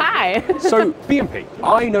 Hi. So, BMP,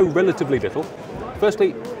 I know relatively little.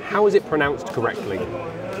 Firstly, how is it pronounced correctly?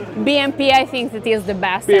 BMP, I think that is the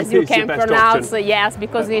best, BMP as you is can the best pronounce, option. yes,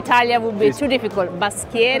 because in Italian would be too difficult.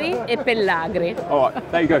 Baschieri e Pellagri. All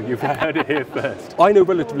right, there you go, you've heard it here first. I know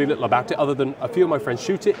relatively little about it, other than a few of my friends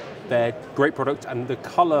shoot it. They're great products, and the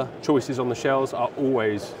colour choices on the shells are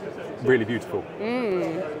always really beautiful.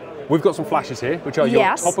 We've got some flashes here, which are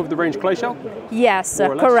your top of the range clay shell? Yes,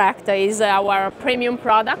 correct. It's our premium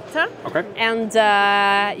product. Okay. And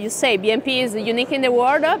you say BMP is unique in the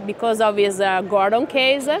world because of its Gordon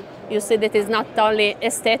case. You see that it's not only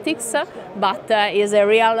aesthetics, but is a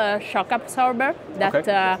real shock absorber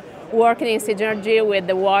that working in synergy with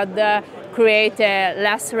the wood create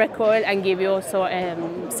less recoil and give you also a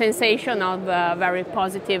sensation of very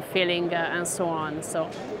positive feeling and so on. So,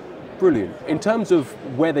 brilliant. In terms of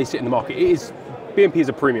where they sit in the market, BMP is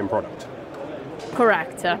a premium product.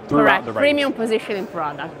 Correct. Correct. Premium positioning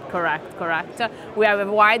product. Correct. We have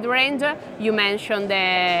a wide range. You mentioned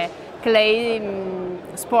the clay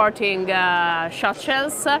sporting shot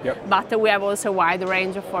shells, but we have also a wide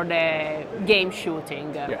range for the game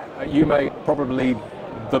shooting. Yeah, you make probably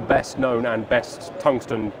the best known and best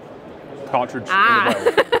tungsten cartridge in the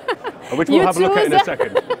world, which we'll have a look at in a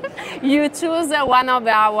second. You choose one of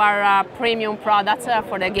our premium products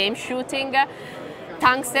for the game shooting.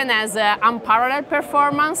 Tungsten has unparalleled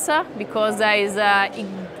performance because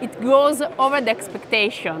it goes over the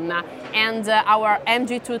expectation, and our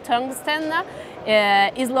MG2 tungsten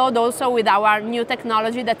is loaded also with our new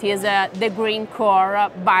technology that is the green core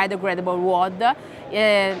biodegradable wood,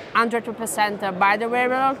 100%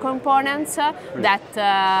 biodegradable components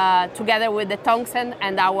that together with the tungsten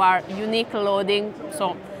and our unique loading,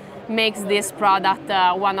 so makes this product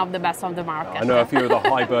one of the best on the market. I know a few of the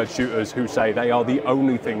high bird shooters who say they are the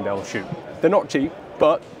only thing they'll shoot. They're not cheap,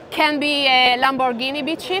 but... Can be a Lamborghini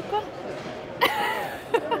be cheap?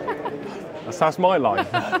 That's my line.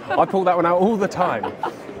 I pull that one out all the time.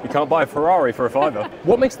 You can't buy a Ferrari for a $5.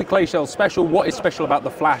 What makes the clay shell special? What is special about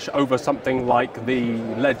the Flash over something like the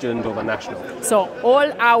Legend or the National? So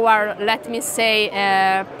all our, let me say,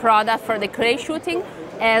 product for the clay shooting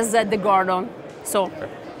has the Gordon. So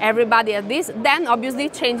everybody has this. Then obviously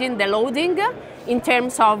changing the loading in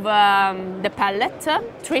terms of the pellet,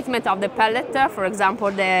 treatment of the pellet. For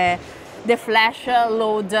example, the Flash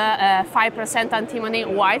load 5% antimony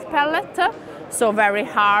white pellet, so very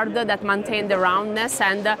hard, that maintain the roundness,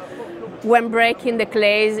 and when breaking the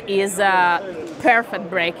clays is perfect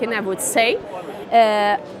breaking, I would say.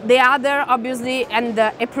 The other obviously, and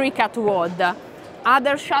a pre-cut wood.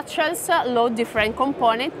 Other shot shells load different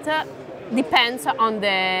components. Depends on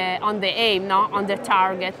the aim, no? On the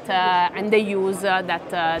target and the use that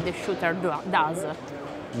the shooter does.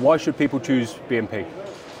 Why should people choose BMP?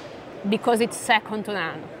 Because it's second to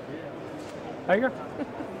none. There you go.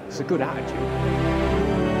 It's a good attitude.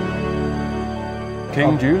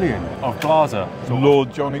 King Julian of Glaser.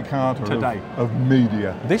 Lord Johnny Carter today. Of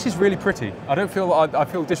media. This is really pretty. I don't feel, I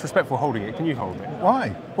feel disrespectful holding it. Can you hold it?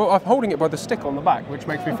 Why? Well, I'm holding it by the stick on the back, which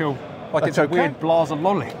makes me feel like it's a weird Blaser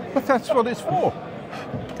lolly. But that's what it's for.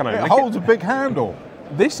 Can I it holds a big handle.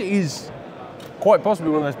 This is quite possibly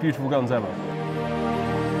one of those beautiful guns ever.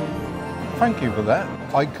 Thank you for that.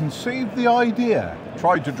 I conceived the idea,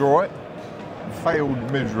 tried to draw it,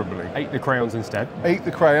 failed miserably. Ate the crayons instead. Ate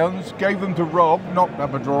the crayons, gave them to Rob, knocked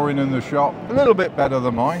up a drawing in the shop. A little bit better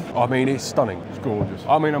than mine. I mean, it's stunning. It's gorgeous.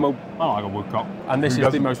 I mean, I like a woodcock. And this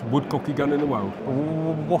is the most woodcocky gun in the world.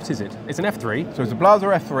 What is it? It's an F3. So it's a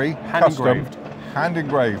Blaser F3, hand engraved. Hand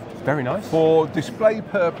engraved. Very nice. For display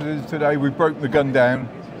purposes today, we've broken the gun down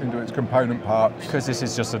into its component parts. Because this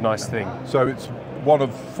is just a nice thing. So it's one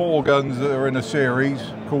of 4 guns that are in a series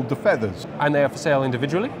called the Feathers. And they are for sale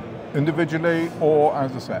individually? Individually or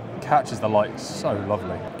as a set. Catches the light so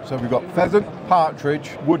lovely. So we've got pheasant,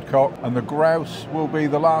 partridge, woodcock, and the grouse will be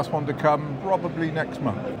the last one to come probably next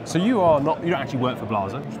month. So you don't actually work for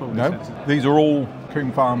Blaser? No, these are all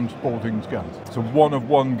Coombe Farm Sporting's guns. So one of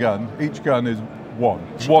one gun, each gun is one.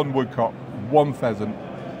 One woodcock, one pheasant,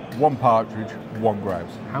 one partridge, one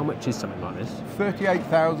grouse. How much is something like this?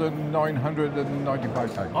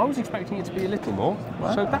 £38,995. I was expecting it to be a little more,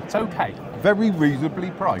 so that's okay. Very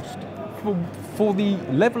reasonably priced. For the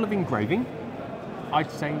level of engraving,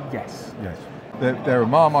 I'd say yes. Yes. They're a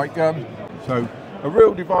Marmite gun, so a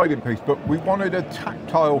real dividing piece, but we wanted a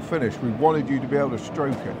tactile finish. We wanted you to be able to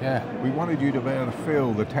stroke it. Yeah. We wanted you to be able to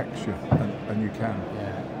feel the texture, and you can.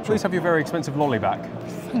 Yeah. Please have your very expensive lolly back.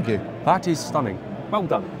 Thank you. That is stunning. Well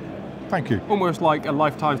done. Thank you. Almost like a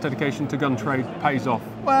lifetime's dedication to gun trade pays off.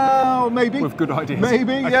 Well, maybe. With good ideas.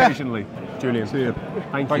 Maybe, occasionally. Julian. See you.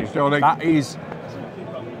 Thanks, Johnny.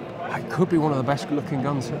 That could be one of the best looking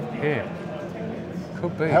guns here.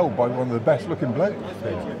 Could be. Held by one of the best looking blokes.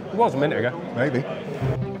 It was a minute ago. Maybe.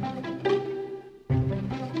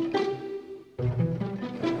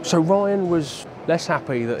 So Ryan was less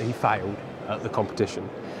happy that he failed at the competition.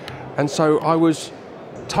 And so I was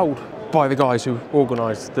told by the guys who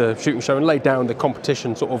organised the shooting show and laid down the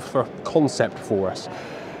competition sort of for a concept for us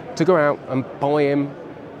to go out and buy him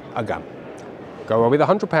a gun. Go with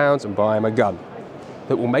 £100 and buy him a gun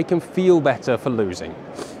that will make him feel better for losing.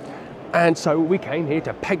 And so we came here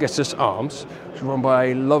to Pegasus Arms, which is run by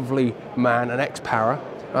a lovely man, an ex-para,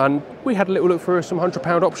 and we had a little look through some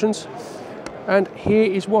 £100 options. And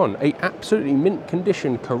here is one, a absolutely mint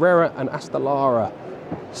condition Carrera and Astellara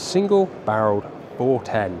single barreled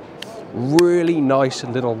 410. Really nice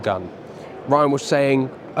little gun. Ryan was saying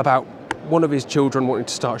about one of his children wanting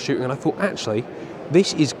to start shooting, and I thought actually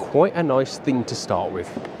this is quite a nice thing to start with.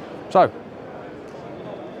 So,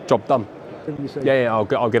 job done. Yeah, I'll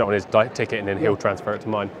get it on his ticket and then he'll transfer it to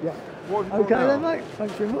mine. Yeah. Okay then, mate.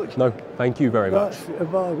 Thanks very much. No, thank you very much. That's a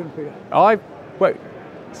bargain for you. Wait,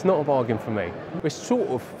 it's not a bargain for me. It's sort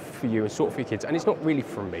of for you and sort of for your kids, and it's not really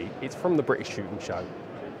from me. It's from the British Shooting Show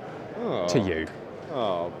to you.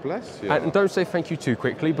 Oh, bless you. And don't say thank you too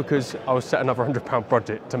quickly, because I will set another £100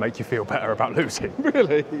 budget to make you feel better about losing.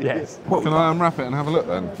 Really? Yes. Well, can I unwrap it and have a look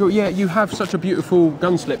then? Well, yeah, you have such a beautiful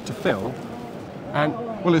gun slip to fill, and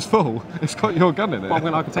well, it's full. It's got your gun in it.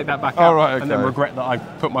 Well, I can take that back out right, okay. And then regret that I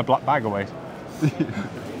put my black bag away.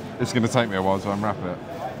 It's going to take me a while to unwrap it.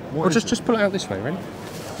 Well, just pull it out this way, ready?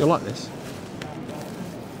 You'll like this.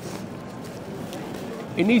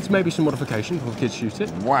 It needs maybe some modification before the kids shoot it.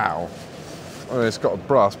 Wow. Oh, it's got a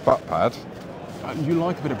brass butt pad. You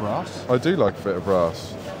like a bit of brass? I do like a bit of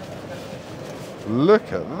brass.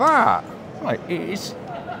 Look at that. Right, it is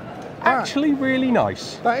actually really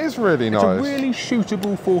nice. That is really nice. It's a really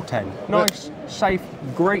shootable 410. Nice, safe,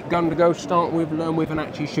 great gun to go start with, learn with, and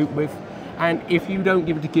actually shoot with. And if you don't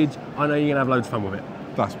give it to kids, I know you're going to have loads of fun with it.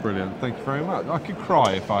 That's brilliant. Thank you very much. I could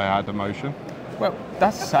cry if I had emotion. Well,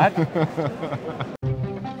 that's sad.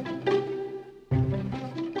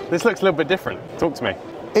 This looks a little bit different. Talk to me.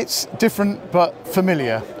 It's different but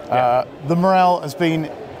familiar. Yeah. The Morale has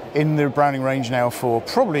been in the Browning range now for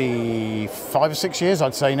probably 5 or 6 years,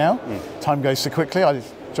 I'd say now. Time goes so quickly,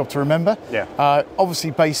 job to remember. Yeah.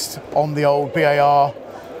 Obviously based on the old BAR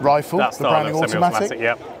rifle, That's the Browning automatic.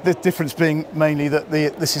 Yeah. The difference being mainly that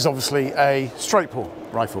this is obviously a straight pull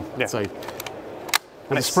rifle. Yeah. So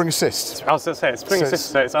with a spring assist. I was going to say, it's spring assist,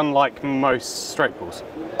 so it's unlike most straight pulls.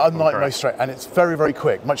 Unlike most straight, and it's very, very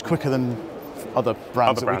quick, much quicker than other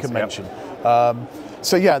brands that we can mention.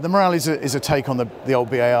 So yeah, the Morale is a take on the old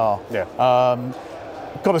BAR. Yeah.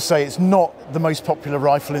 Got to say, it's not the most popular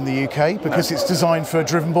rifle in the UK because it's designed for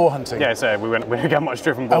driven boar hunting. Yeah, so we don't get much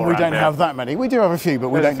driven boar. And we don't have that many. We do have a few, but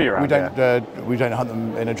we don't hunt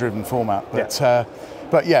them in a driven format.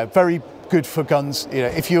 But yeah, very good for guns. You know,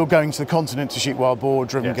 if you're going to the continent to shoot wild boar,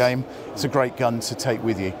 driven game, it's a great gun to take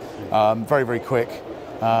with you. Very, very quick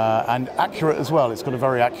and accurate as well. It's got a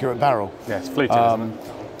very accurate barrel. Yeah, it's fluted, isn't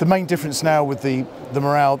it? The main difference now with the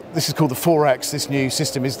Morale, this is called the 4X, this new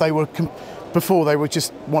system, is before they were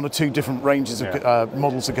just 1 or 2 different ranges of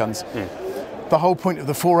models of guns. The whole point of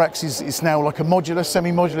the 4X is now like a modular,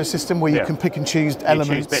 semi-modular system where you can pick and choose elements.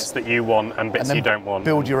 You choose bits that you want and bits you don't want.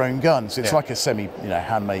 Build your own gun. So it's like a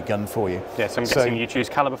handmade gun for you. Yeah, so I'm guessing you choose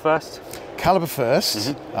caliber first? Caliber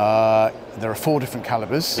first. There are 4 different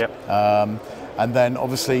calibers. And then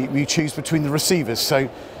obviously you choose between the receivers. So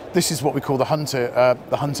this is what we call the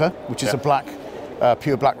Hunter, which is a black,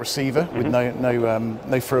 pure black receiver with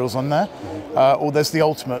no frills on there. Or there's the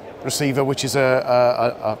Ultimate receiver, which is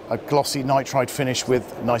a glossy nitride finish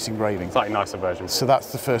with nice engraving. Slightly nicer version. So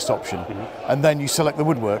that's the first option. And then you select the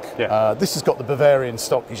woodwork. This has got the Bavarian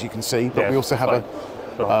stock, as you can see, but we also have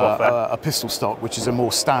a pistol stock, which is a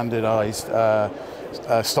more standardized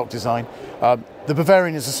stock design. The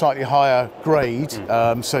Bavarian is a slightly higher grade,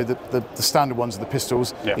 so the standard ones are the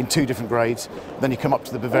pistols in 2 different grades. Then you come up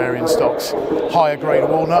to the Bavarian stocks, higher grade of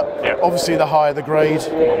walnut. Obviously, the higher the grade,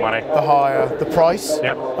 more money, the higher the price.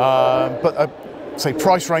 But say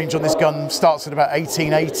price range on this gun starts at about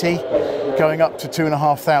 1880, going up to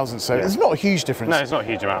 2,500. So it's not a huge difference. No, it's not a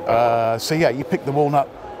huge amount. So yeah, you pick the walnut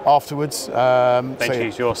afterwards. Then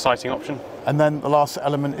choose your sighting option. And then the last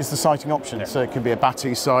element is the sighting option. So it can be a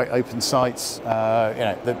Batu sight, open sights.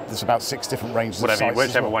 There's about 6 different ranges of sights.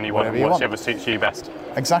 Whichever one you want, whichever suits you best.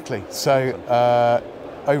 Exactly. So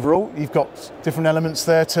overall, you've got different elements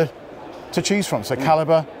there to choose from. So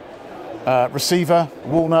caliber, receiver,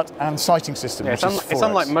 walnut, and sighting system. Yeah, it's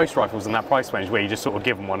unlike most rifles in that price range where you just sort of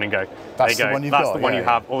give them one and go, that's there you the go. one That's the one you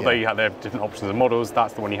have. Although you have their different options of models,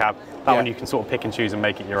 that's the one you have. That one you can sort of pick and choose and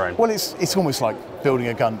make it your own. Well, it's almost like building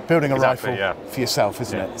a gun, building a rifle for yourself,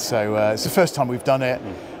 isn't it? So it's the first time we've done it.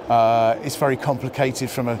 It's very complicated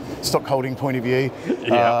from a stock holding point of view,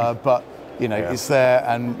 but it's there,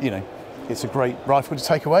 and it's a great rifle to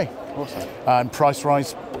take away. Awesome. And price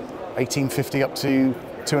rise, 1850 up to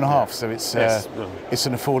 2.5, so it's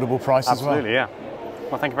an affordable price as well. Absolutely, yeah.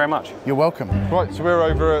 Well, thank you very much. You're welcome. Right, so we're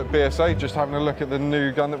over at BSA just having a look at the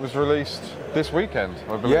new gun that was released this weekend,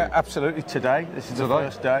 I believe. Yeah, absolutely, today. This is the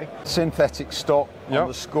first day. Synthetic stock on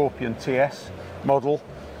the Scorpion TS model.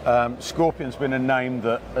 Scorpion's been a name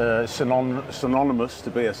that synonymous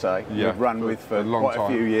to BSA. Yeah, We've run with for long quite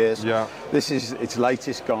time. a few years. Yeah. This is its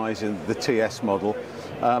latest, guys, in the TS model.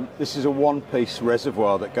 This is a one-piece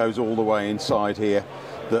reservoir that goes all the way inside here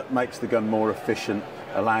that makes the gun more efficient,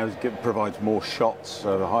 provides more shots,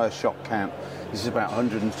 so a higher shot count. This is about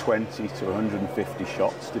 120 to 150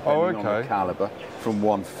 shots, depending on the caliber, from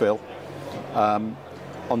one fill.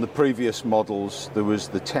 On the previous models, there was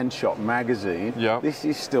the 10-shot magazine. Yeah. This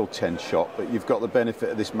is still 10-shot, but you've got the benefit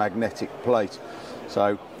of this magnetic plate.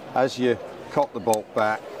 So as you cock the bolt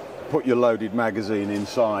back, put your loaded magazine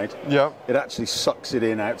inside, it actually sucks it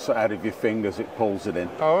in out of your fingers, it pulls it in.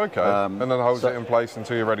 Oh, okay. And then holds it in place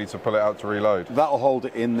until you're ready to pull it out to reload. That'll hold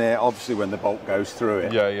it in there. Obviously, when the bolt goes through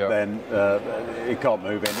it, then it can't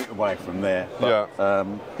move any away from there. But,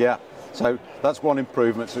 yeah. So that's one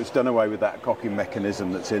improvement. So it's done away with that cocking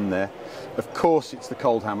mechanism that's in there. Of course, it's the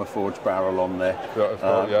cold hammer forged barrel on there,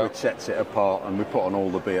 which sets it apart, and we put on all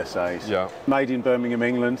the BSAs. Yeah. Made in Birmingham,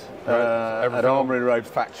 England, at Armoury Road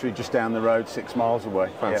factory, just down the road, 6 miles away.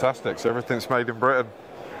 Fantastic. So everything's made in Britain.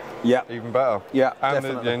 Yeah. Even better. Yeah, and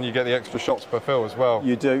definitely. And you get the extra shots per fill as well.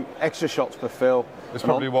 You do. Extra shots per fill. It's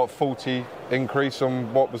probably, what, 40 increase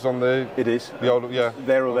on what was on the... It is. The old,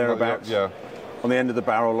 There or thereabouts. Yeah. On the end of the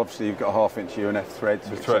barrel, obviously, you've got a 1/2-inch UNF thread,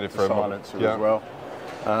 so it's threaded for a silencer as well.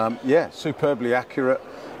 Yeah, superbly accurate.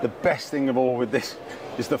 The best thing of all with this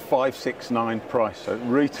is the 569 price. So it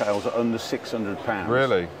retails at under £600.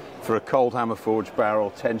 Really? For a cold hammer forged barrel,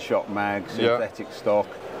 10-shot mag, synthetic stock,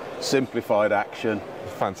 simplified action.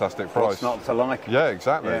 Fantastic price. What's not to like? Yeah,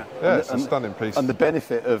 exactly. Yeah, it's a stunning piece. And the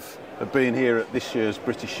benefit of being here at this year's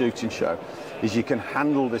British Shooting Show is you can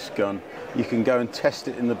handle this gun. You can go and test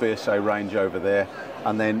it in the BSA range over there,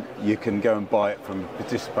 and then you can go and buy it from a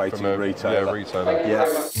participating retailer. Yeah, retailer. Yeah.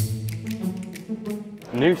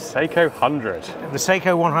 New Seiko 100. The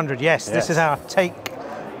Seiko 100, yes. This is our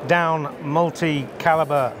take-down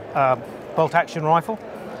multi-caliber bolt-action rifle.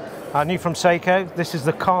 New from Seiko. This is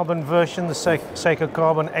the carbon version, the Seiko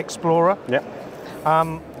Carbon Explorer. Yep.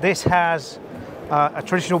 This has a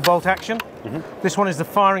traditional bolt action. This one is the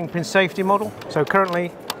firing pin safety model. So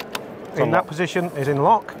currently, in that position is in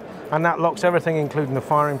lock, and that locks everything, including the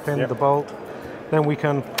firing pin, the bolt. Then we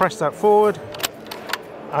can press that forward,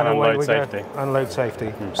 and away we go. Unload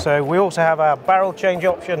safety. So we also have our barrel change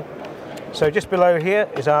option. So just below here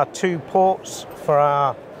is our 2 ports for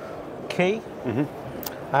our key,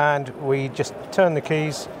 and we just turn the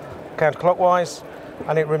keys counterclockwise,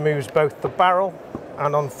 and it removes both the barrel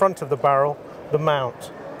and on front of the barrel the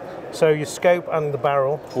mount. So your scope and the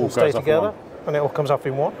barrel will stay together, and it all comes off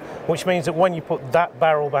in one, which means that when you put that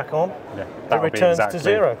barrel back on, it returns to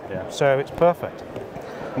 0. So it's perfect.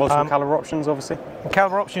 Multiple caliber options, obviously.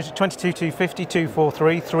 Caliber options: 22 250,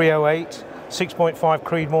 243, 308, 6.5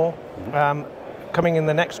 Creedmoor. Coming in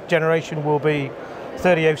the next generation will be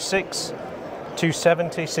 3006,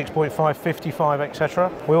 270, 6.5, 55,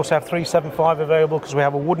 etc. We also have 375 available because we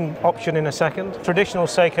have a wooden option in a second. Traditional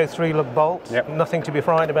Seiko 3-lug bolt, nothing to be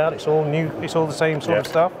frightened about. It's all new. It's all the same sort of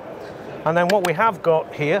stuff. And then what we have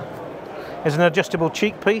got here is an adjustable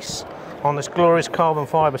cheek piece on this glorious carbon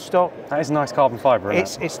fibre stock. That is a nice carbon fibre,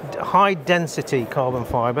 isn't it? It's high density carbon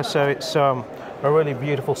fibre, so it's a really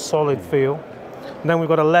beautiful solid feel. And then we've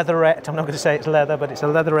got a leatherette, I'm not going to say it's leather, but it's a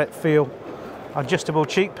leatherette feel adjustable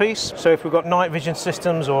cheek piece. So if we've got night vision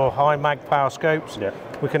systems or high mag power scopes,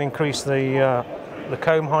 we can increase the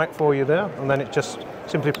comb height for you there, and then it just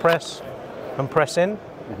simply press and press in.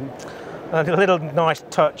 And a little nice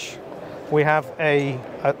touch, we have a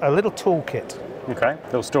little toolkit. Okay,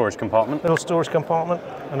 little storage compartment. Little storage compartment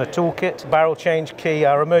and a toolkit. Barrel change key,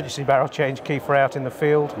 our emergency barrel change key for out in the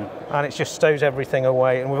field, and it just stows everything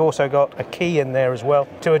away. And we've also got a key in there as well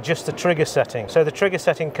to adjust the trigger setting. So the trigger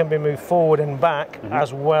setting can be moved forward and back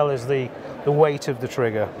as well as the weight of the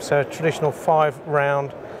trigger. So a traditional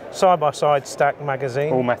 5-round side-by-side stacked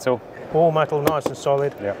magazine. All metal. All metal, nice and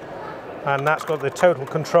solid. And that's got the total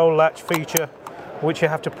control latch feature, which you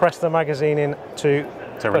have to press the magazine in to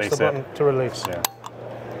press the button to release.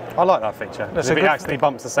 I like that feature. If it actually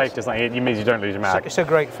bumps the safety, it means you don't lose your mag. It's a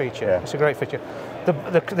great feature. It's a great feature.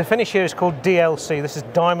 The finish here is called DLC. This is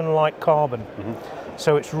diamond-like carbon.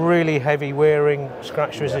 So it's really heavy wearing,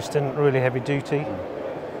 scratch resistant, really heavy duty.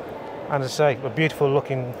 And as I say, a beautiful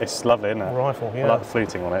looking It's lovely, isn't it? Rifle. I like the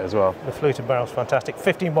fluting on it as well. The fluted barrel's fantastic.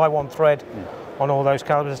 15x1 thread on all those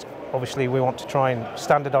calibers. Obviously, we want to try and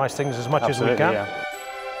standardise things as much as we can.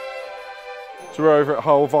 So we're over at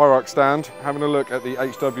Hull Viroc stand, having a look at the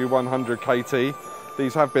HW100 KT.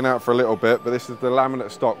 These have been out for a little bit, but this is the laminate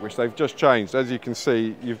stock, which they've just changed. As you can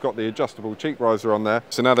see, you've got the adjustable cheek riser on there.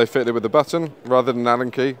 So now they fit it with a button rather than an Allen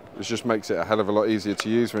key, which just makes it a hell of a lot easier to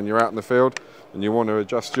use when you're out in the field and you want to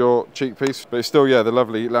adjust your cheek piece. But it's still, yeah, the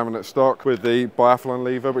lovely laminate stock with the biathlon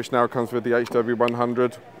lever, which now comes with the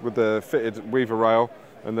HW100 with the fitted weaver rail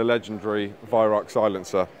and the legendary Viroc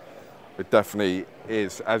silencer. It definitely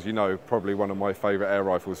is, as you know, probably one of my favourite air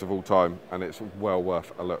rifles of all time, and it's well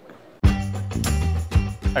worth a look.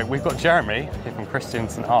 Hey, we've got Jeremy here from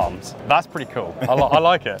Christensen Arms. That's pretty cool. I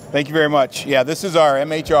like it. Thank you very much. Yeah, this is our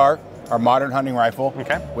MHR, our modern hunting rifle.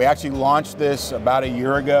 Okay. We actually launched this about a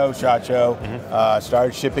year ago, SHOT Show.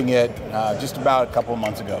 Started shipping it just about a couple of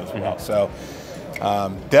months ago as well. So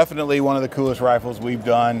definitely one of the coolest rifles we've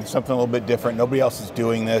done, something a little bit different. Nobody else is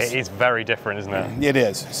doing this. It is very different, isn't it? It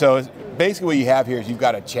is. So basically what you have here is you've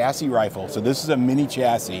got a chassis rifle. So this is a mini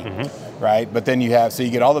chassis, right? But then you have, so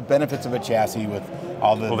you get all the benefits of a chassis with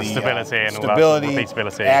all the stability and stability, all that,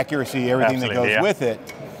 repeatability, accuracy, everything that goes with it.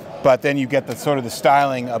 But then you get the sort of the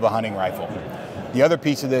styling of a hunting rifle. The other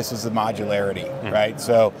piece of this is the modularity, right?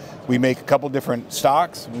 So we make a couple different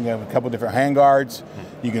stocks, we have a couple different handguards.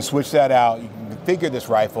 You can switch that out. You can configure this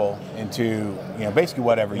rifle into, you know, basically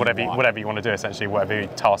whatever you want. Whatever you want to do, essentially, whatever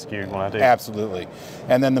task you want to do. Absolutely.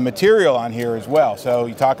 And then the material on here as well. So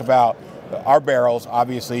you talk about our barrels,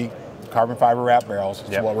 obviously carbon fiber wrap barrels.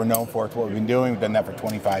 It's what we're known for. It's what we've been doing. We've done that for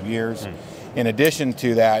 25 years. In addition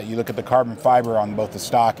to that, you look at the carbon fiber on both the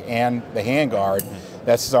stock and the handguard.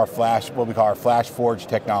 This is our what we call our flash forged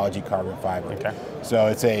technology carbon fiber. Okay. So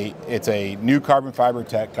it's a new carbon fiber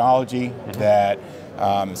technology that,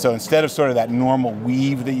 so instead of sort of that normal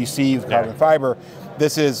weave that you see with carbon fiber,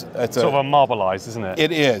 this is it's sort of a marbleized, isn't it?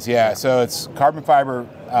 It is, yeah. So it's carbon fiber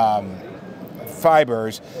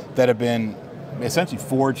fibers that have been essentially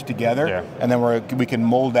forged together, and then we can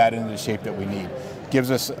mold that into the shape that we need. Gives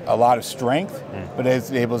us a lot of strength, but it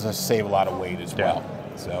enables us to save a lot of weight as well.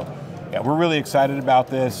 So, yeah, we're really excited about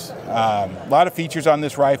this. A lot of features on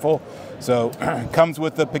this rifle. So, comes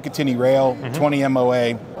with the Picatinny rail, 20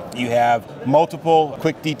 MOA. You have multiple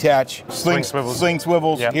quick detach sling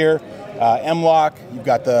swivels here. M-lock. You've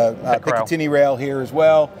got the Picatinny rail here as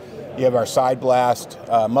well. You have our side blast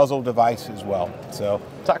muzzle device as well. So,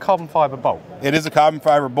 is that a carbon fiber bolt? It is a carbon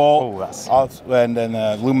fiber bolt. Oh, that's and then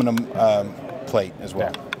aluminum plate as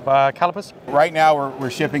well. Calipers? Right now we're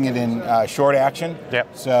shipping it in short action.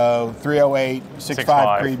 Yep. So 308,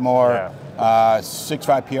 6.5 Creedmoor,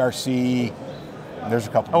 6.5 PRC. There's a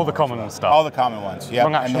couple. All the common stuff. All the common ones. Yeah.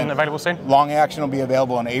 Long action available soon? Long action will be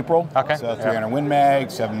available in April. Okay. So 300 Win Mag,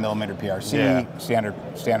 7mm PRC,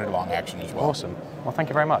 standard long action as well. Awesome. Well, thank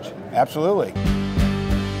you very much. Absolutely.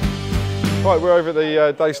 Right, we're over at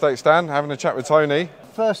the Daystate stand having a chat with Tony.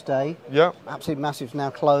 First day, absolutely massive, now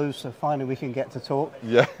closed, so finally we can get to talk.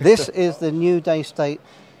 Yeah. This is the new Daystate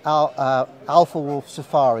Alpha Wolf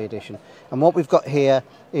Safari Edition. And what we've got here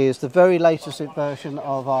is the very latest version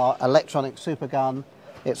of our electronic super gun.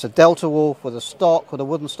 It's a Delta Wolf with a stock, with a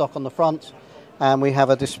wooden stock on the front, and we have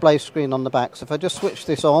a display screen on the back. So if I just switch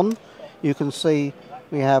this on, you can see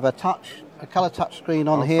we have a colour touch screen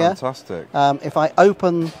on here. Fantastic. If I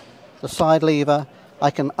open the side lever,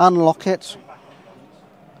 I can unlock it.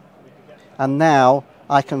 And now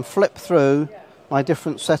I can flip through my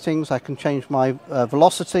different settings. I can change my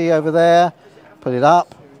velocity over there, put it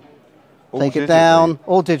up, take it down,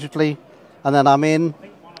 all digitally, and then I'm in.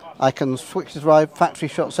 I can switch to right factory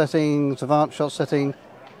shot settings, advanced shot setting,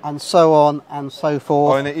 and so on and so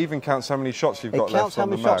forth. Oh, and it even counts how many shots you've got left on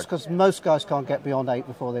the mag. It counts how many shots, because most guys can't get beyond 8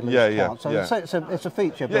 before they lose count. So it's a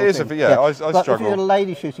feature. Yeah, it is a I but struggle. if you're a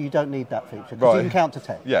lady shooter, you don't need that feature, because you can count to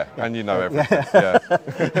 10. Yeah, and you know everything.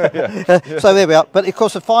 So there we are. But of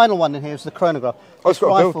course, the final one in here is the chronograph. This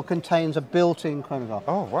rifle contains a built-in chronograph.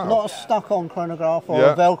 Oh, wow. Not a stuck-on chronograph or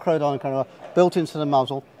a velcroed-on chronograph, built into the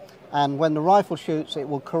muzzle. And when the rifle shoots, it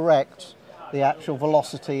will correct the actual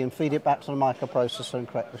velocity and feed it back to the microprocessor and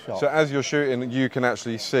correct the shot. So as you're shooting, you can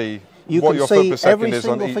actually see you what can your see foot per second every is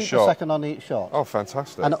on single each feet shot. per second on each shot. Oh,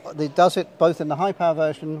 fantastic. And it does it both in the high power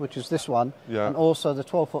version, which is this one, and also the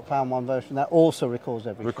 12 foot-pound one version that also records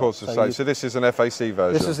every shot. So this is an FAC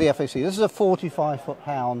version? This is the FAC. This is a 45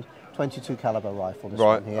 foot-pound 22 caliber rifle, this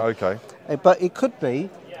one here. Okay. But it could be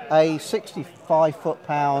a 65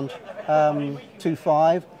 foot-pound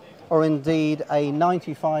 2.5, or indeed a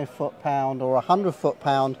 95 foot-pound or 100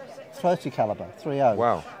 foot-pound 30 caliber 3.0.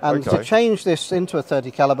 Wow. And to change this into a 30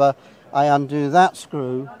 caliber, I undo that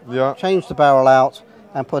screw, change the barrel out,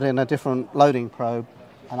 and put in a different loading probe,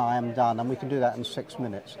 and I am done, and we can do that in 6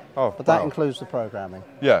 minutes. Oh, but that wow. includes the programming.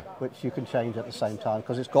 Yeah. Which you can change at the same time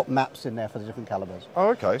because it's got maps in there for the different calibers. Oh,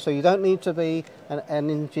 okay. So you don't need to be an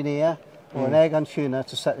engineer or an airgun tuner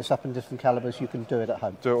to set this up in different calibers. You can do it at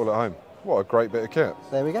home. Do it all at home. What a great bit of kit.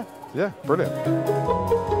 There we go. Yeah, brilliant.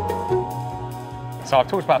 So I've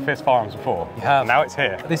talked about Fierce Firearms before. You have. Now it's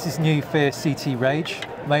here. This is new Fierce CT Rage,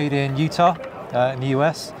 made in Utah, in the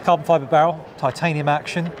US. Carbon fibre barrel, titanium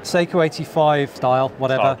action, Seiko 85 style,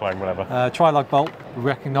 whatever. Style plane, whatever. Tri-lug bolt, we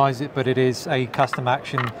recognise it, but it is a custom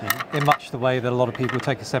action in much the way that a lot of people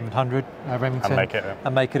take a 700 Remington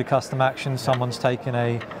and make it a custom action. Someone's taken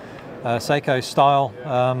a Seiko style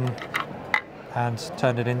and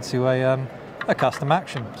turned it into a custom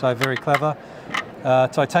action. So very clever.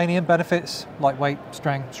 Titanium benefits, lightweight,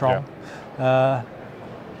 strength, strong. Yeah.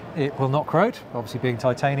 It will not corrode, obviously being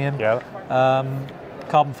titanium. Yeah.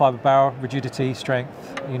 Carbon fibre barrel, rigidity, strength,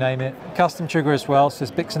 you name it. Custom trigger as well, so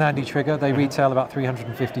it's Bix and Andy trigger. They retail about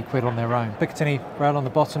 350 quid on their own. Picatinny rail on the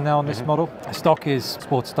bottom now on this model. Stock is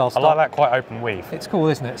sports style stock. I like that quite open weave. It's cool,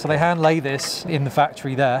 isn't it? So they hand lay this in the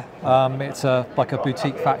factory there. It's like a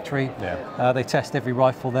boutique factory. Yeah. They test every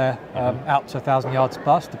rifle there, out to 1,000 yards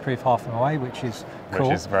plus to prove half an away, which is cool.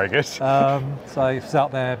 Which is very good. So it was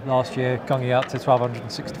out there last year, gongy out to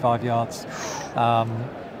 1,265 yards.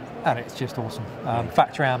 And it's just awesome.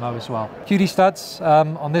 Factory ammo as well. QD studs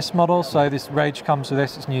on this model, so this Rage comes with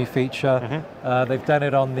this, it's a new feature. They've done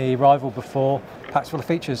it on the Rival before. Packs full of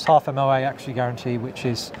features, half MOA actually guarantee, which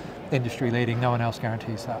is industry leading, no one else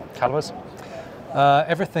guarantees that. Calibers?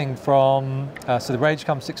 Everything from, so the Rage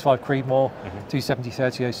comes 6.5 Creedmoor, 270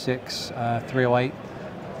 3006, 308,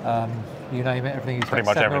 you name it, everything. Pretty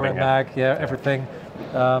much everything. Mag, everything.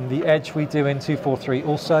 The Edge we do in 243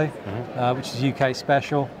 also, which is UK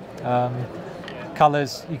special.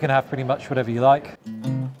 Colours, you can have pretty much whatever you like.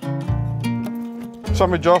 So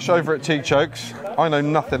I'm with Josh over at Teague Chokes. I know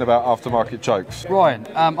nothing about aftermarket chokes. Ryan,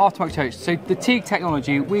 aftermarket chokes. So the Teague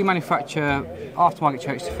technology, we manufacture aftermarket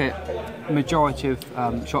chokes to fit the majority of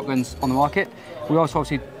shotguns on the market. We also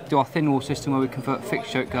obviously do our thin wall system where we convert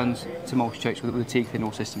fixed choke guns to multi-chokes with the Teague thin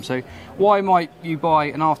wall system. So why might you buy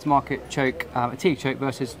an aftermarket choke, a Teague choke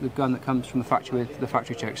versus the gun that comes from the factory with the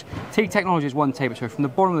factory chokes? Teague technology is one taper, so from the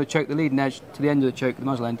bottom of the choke, the leading edge, to the end of the choke, the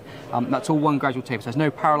muzzle end, that's all one gradual taper. So there's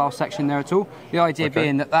no parallel section there at all. The idea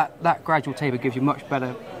being that gradual taper gives you much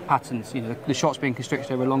better patterns. You know, the shot's being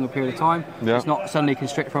constricted over a longer period of time. Yeah. It's not suddenly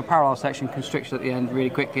constricted from a parallel section, constricted at the end really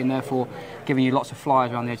quickly, and therefore giving you lots of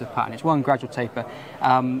flyers around the edge of the pattern. It's one gradual taper,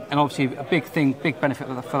 and obviously a big benefit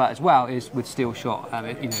for that as well is with steel shot.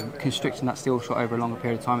 Constricting that steel shot over a longer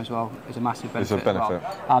period of time as well is a massive benefit. It's a benefit.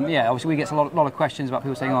 As well. Yeah, obviously we get a lot of questions about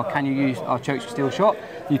people saying, "Oh, can you use our chokes for steel shot?"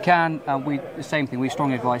 You can. The same thing. We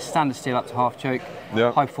strongly advise standard steel up to half choke.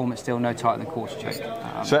 Yeah. High performance steel, no tighter than quarter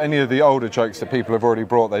choke. So any of the older chokes that people have already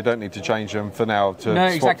brought, they don't need to change them for now to no,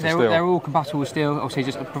 swap exactly. to steel. They're all compatible with steel. Obviously,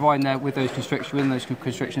 just providing there with those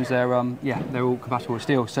constrictions, they're all compatible with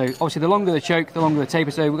steel. So obviously, the longer the choke, the longer the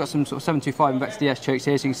taper. So we've got some sort of 725 Invecta DS chokes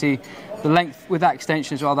here. So you can see the length with that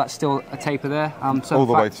extension as well. That's still a taper there. All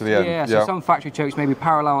the way to the end. Yeah. So some factory chokes maybe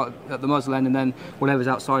parallel at the muzzle end, and then whatever's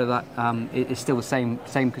outside of that is still the same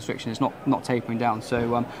constriction. It's not tapering down.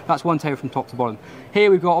 So that's one taper from top to bottom. Here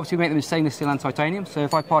we've got, obviously we make them in stainless steel and titanium. So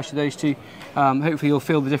if I pass you those two, hopefully you'll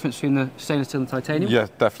feel the difference between the stainless steel and titanium. Yeah,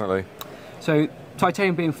 definitely. So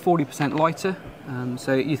titanium being 40% lighter.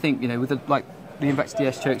 So you think, with the Invecta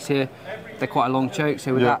DS chokes here, they're quite a long choke.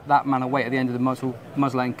 So with that amount of weight at the end of the muzzle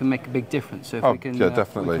end can make a big difference. So if we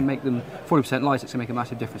can make them 40% lighter, it's going to make a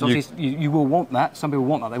massive difference. Obviously, you will want that. Some people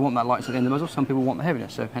want that. They want that lightness at the end of the muzzle. Some people want the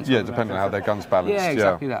heaviness. So hence depending on how their gun's balanced. Yeah,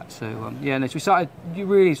 exactly that. So so you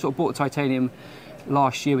really sort of bought the titanium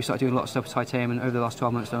last year. We started doing a lot of stuff with titanium, and over the last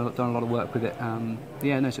 12 months done a lot of work with it.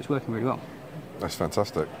 So it's working really well. That's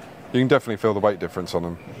fantastic. You can definitely feel the weight difference on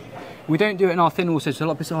them. We don't do it in our thin wall system. A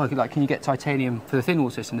lot of people say, can you get titanium for the thin wall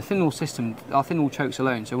system? The thin wall system, our thin wall chokes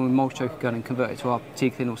alone, so when we multi-choke a gun and convert it to our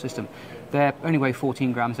Teague thin wall system, they only weigh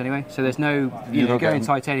 14 grams anyway. So there's no, going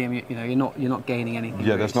titanium, you're not gaining anything. Yeah,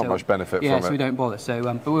 really. There's not much benefit from it. Yeah, so we don't bother. So,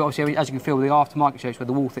 but we obviously, as you can feel with the aftermarket chokes, where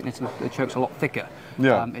the wall thickness of the choke's a lot thicker,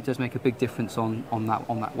 it does make a big difference on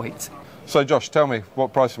that weight. So Josh, tell me,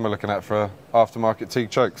 what price am I looking at for aftermarket Teague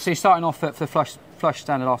chokes? So you're starting off for the flush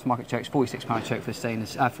standard aftermarket chokes, £46 choke for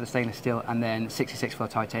the stainless steel, and then 66 for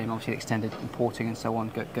the titanium. Obviously, extended importing and so on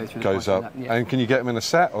go through. Goes the up. And can you get them in a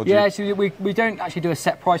set? Or so we don't actually do a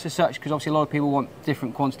set price as such, because obviously a lot of people want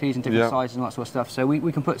different quantities and different sizes and that sort of stuff. So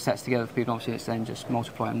we can put sets together for people. Obviously, it's then just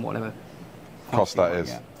multiplying whatever cost that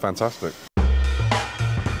is. Fantastic.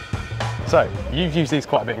 So, you've used these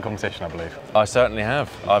quite a bit in competition, I believe. I certainly have.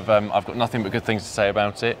 I've got nothing but good things to say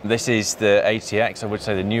about it. This is the ATX, I would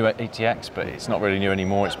say the new ATX, but it's not really new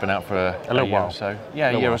anymore. It's been out for a little year while. or so.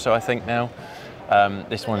 Yeah, a year or so, I think now.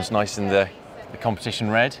 This one's nice in the competition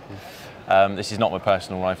red. This is not my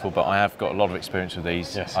personal rifle, but I have got a lot of experience with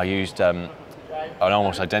these. Yes. I used an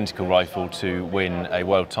almost identical rifle to win a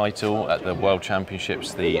world title at the World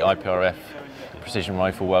Championships, the IPRF Precision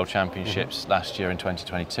Rifle World Championships last year in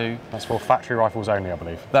 2022. That's for factory rifles only, I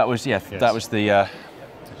believe. That was, yeah, yes. That was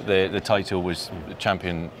the title was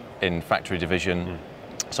champion in factory division.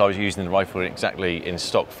 So I was using the rifle exactly in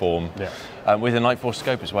stock form, with a Nightforce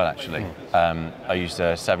scope as well, actually. I used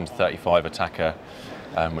a 7-35 attacker,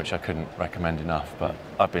 which I couldn't recommend enough, but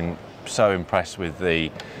I've been so impressed with the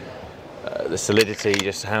solidity,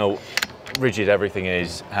 just how rigid everything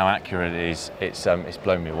is, how accurate it is. It's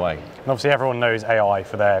blown me away. And obviously everyone knows AI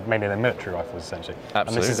for mainly their military rifles, essentially.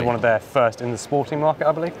 Absolutely. And this is one of their first in the sporting market,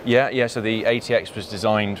 I believe? Yeah, so the ATX was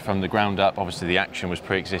designed from the ground up. Obviously the action was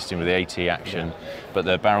pre-existing with the AT action, but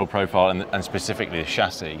the barrel profile and specifically the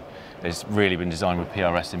chassis has really been designed with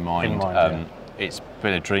PRS in mind. It's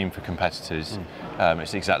been a dream for competitors.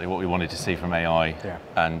 It's exactly what we wanted to see from AI.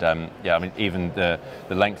 And I mean, even the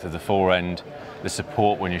length of the forend, the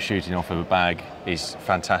support when you're shooting off of a bag is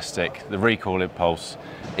fantastic. The recoil impulse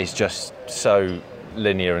is just so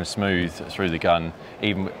linear and smooth through the gun.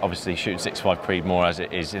 Even obviously shooting 6.5 Creedmoor as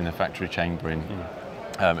it is in the factory chambering.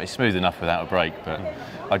 It's smooth enough without a brake, but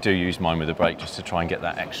I do use mine with a brake just to try and get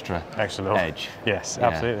that extra edge. Yes,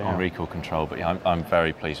 absolutely. On recoil control, but yeah, I'm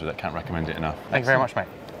very pleased with it. Can't recommend it enough. Thank you very much, mate.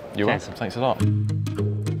 You're welcome. Thanks a lot.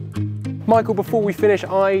 Michael, before we finish,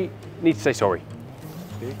 I need to say sorry.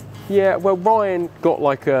 Yeah, well, Ryan got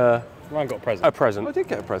like Ryan got a present. A present. I did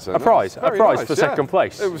get a present. A prize. A prize nice, for second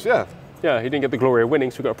place. It was, yeah. Yeah, he didn't get the glory of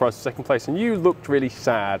winning, so we got a prize for second place. And you looked really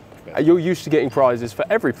sad. You're used to getting prizes for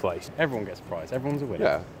every place. Everyone gets a prize. Everyone's a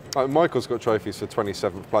winner. Yeah. Michael's got trophies for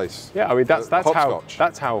 27th place. Yeah, I mean that's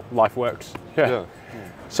how life works. Yeah.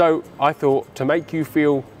 So I thought to make you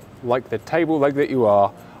feel like the table leg that you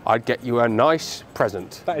are, I'd get you a nice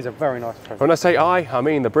present. That is a very nice present. When I say I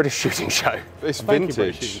mean the British Shooting Show. It's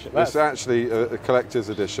vintage. It's actually a collector's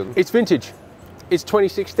edition. It's vintage. It's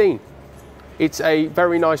 2016. It's a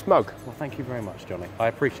very nice mug. Well, thank you very much, Johnny. I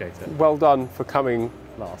appreciate it. Well done for coming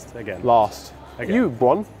last again. You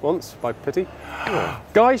won once by pity.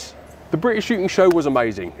 Guys, the British Shooting Show was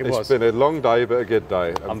amazing. It's been a long day, but a good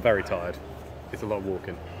day. I'm very tired. It's a lot of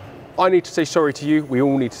walking. I need to say sorry to you. We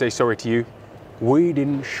all need to say sorry to you. We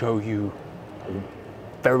didn't show you a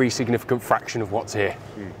very significant fraction of what's here.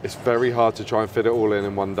 It's very hard to try and fit it all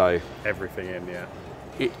in one day. Everything in, yeah.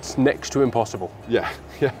 It's next to impossible. Yeah,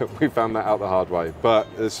 we found that out the hard way. But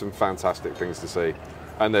there's some fantastic things to see.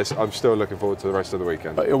 And I'm still looking forward to the rest of the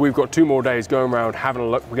weekend. We've got 2 more days going around having a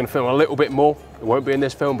look. We're going to film a little bit more. It won't be in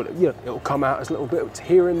this film, but it'll come out as a little bit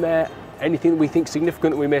here and there. Anything that we think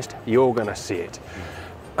significant that we missed, you're going to see it.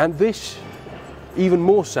 And this, even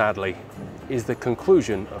more sadly, is the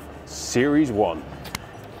conclusion of Series 1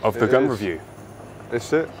 of the gun review.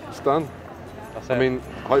 It's it. It's done. I mean,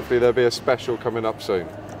 hopefully there'll be a special coming up soon.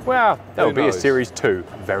 Well, there'll be a Series 2,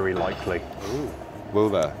 very likely. Ooh. Will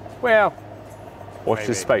there? Well, watch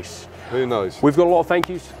this space. Who knows? We've got a lot of thank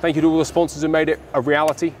yous. Thank you to all the sponsors who made it a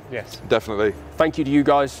reality. Yes. Definitely. Thank you to you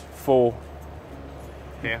guys for,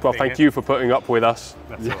 well, thank you for putting up with us.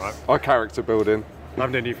 That's all right. Our character building.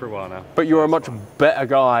 I've known you for a while now. But you're a much better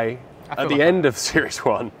guy at the end of Series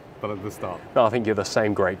 1. But at the start. No, I think you're the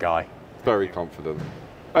same great guy. Very confident.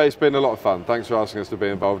 Hey, it's been a lot of fun. Thanks for asking us to be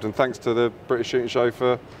involved, and thanks to the British Shooting Show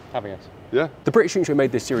for having us. Yeah. The British Shooting Show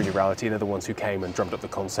made this series a reality. They're the ones who came and drummed up the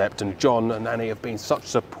concept, and John and Annie have been such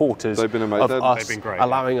supporters of us, They've been great,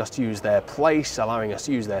 allowing us to use their place, allowing us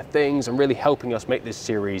to use their things, and really helping us make this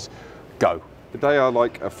series go. They are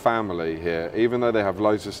like a family here. Even though they have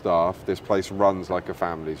loads of staff, this place runs like a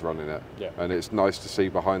family's running it. Yeah. And it's nice to see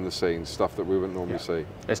behind the scenes stuff that we wouldn't normally see.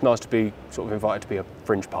 It's nice to be sort of invited to be a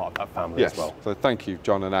fringe part of that family as well. So thank you,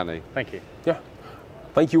 John and Annie. Thank you. Yeah.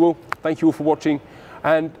 Thank you all. Thank you all for watching.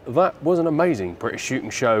 And that was an amazing British Shooting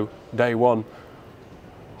Show, day 1.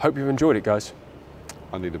 Hope you've enjoyed it, guys.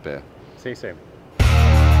 I need a beer. See you soon.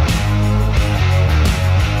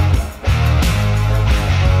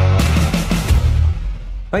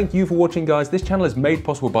 Thank you for watching, guys. This channel is made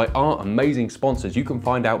possible by our amazing sponsors. You can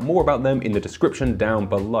find out more about them in the description down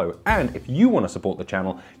below. And if you want to support the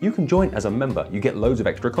channel, you can join as a member. You get loads of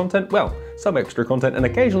extra content, well, some extra content, and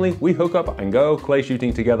occasionally we hook up and go clay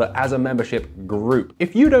shooting together as a membership group.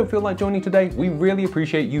 If you don't feel like joining today, we really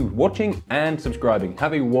appreciate you watching and subscribing.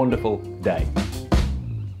 Have a wonderful day.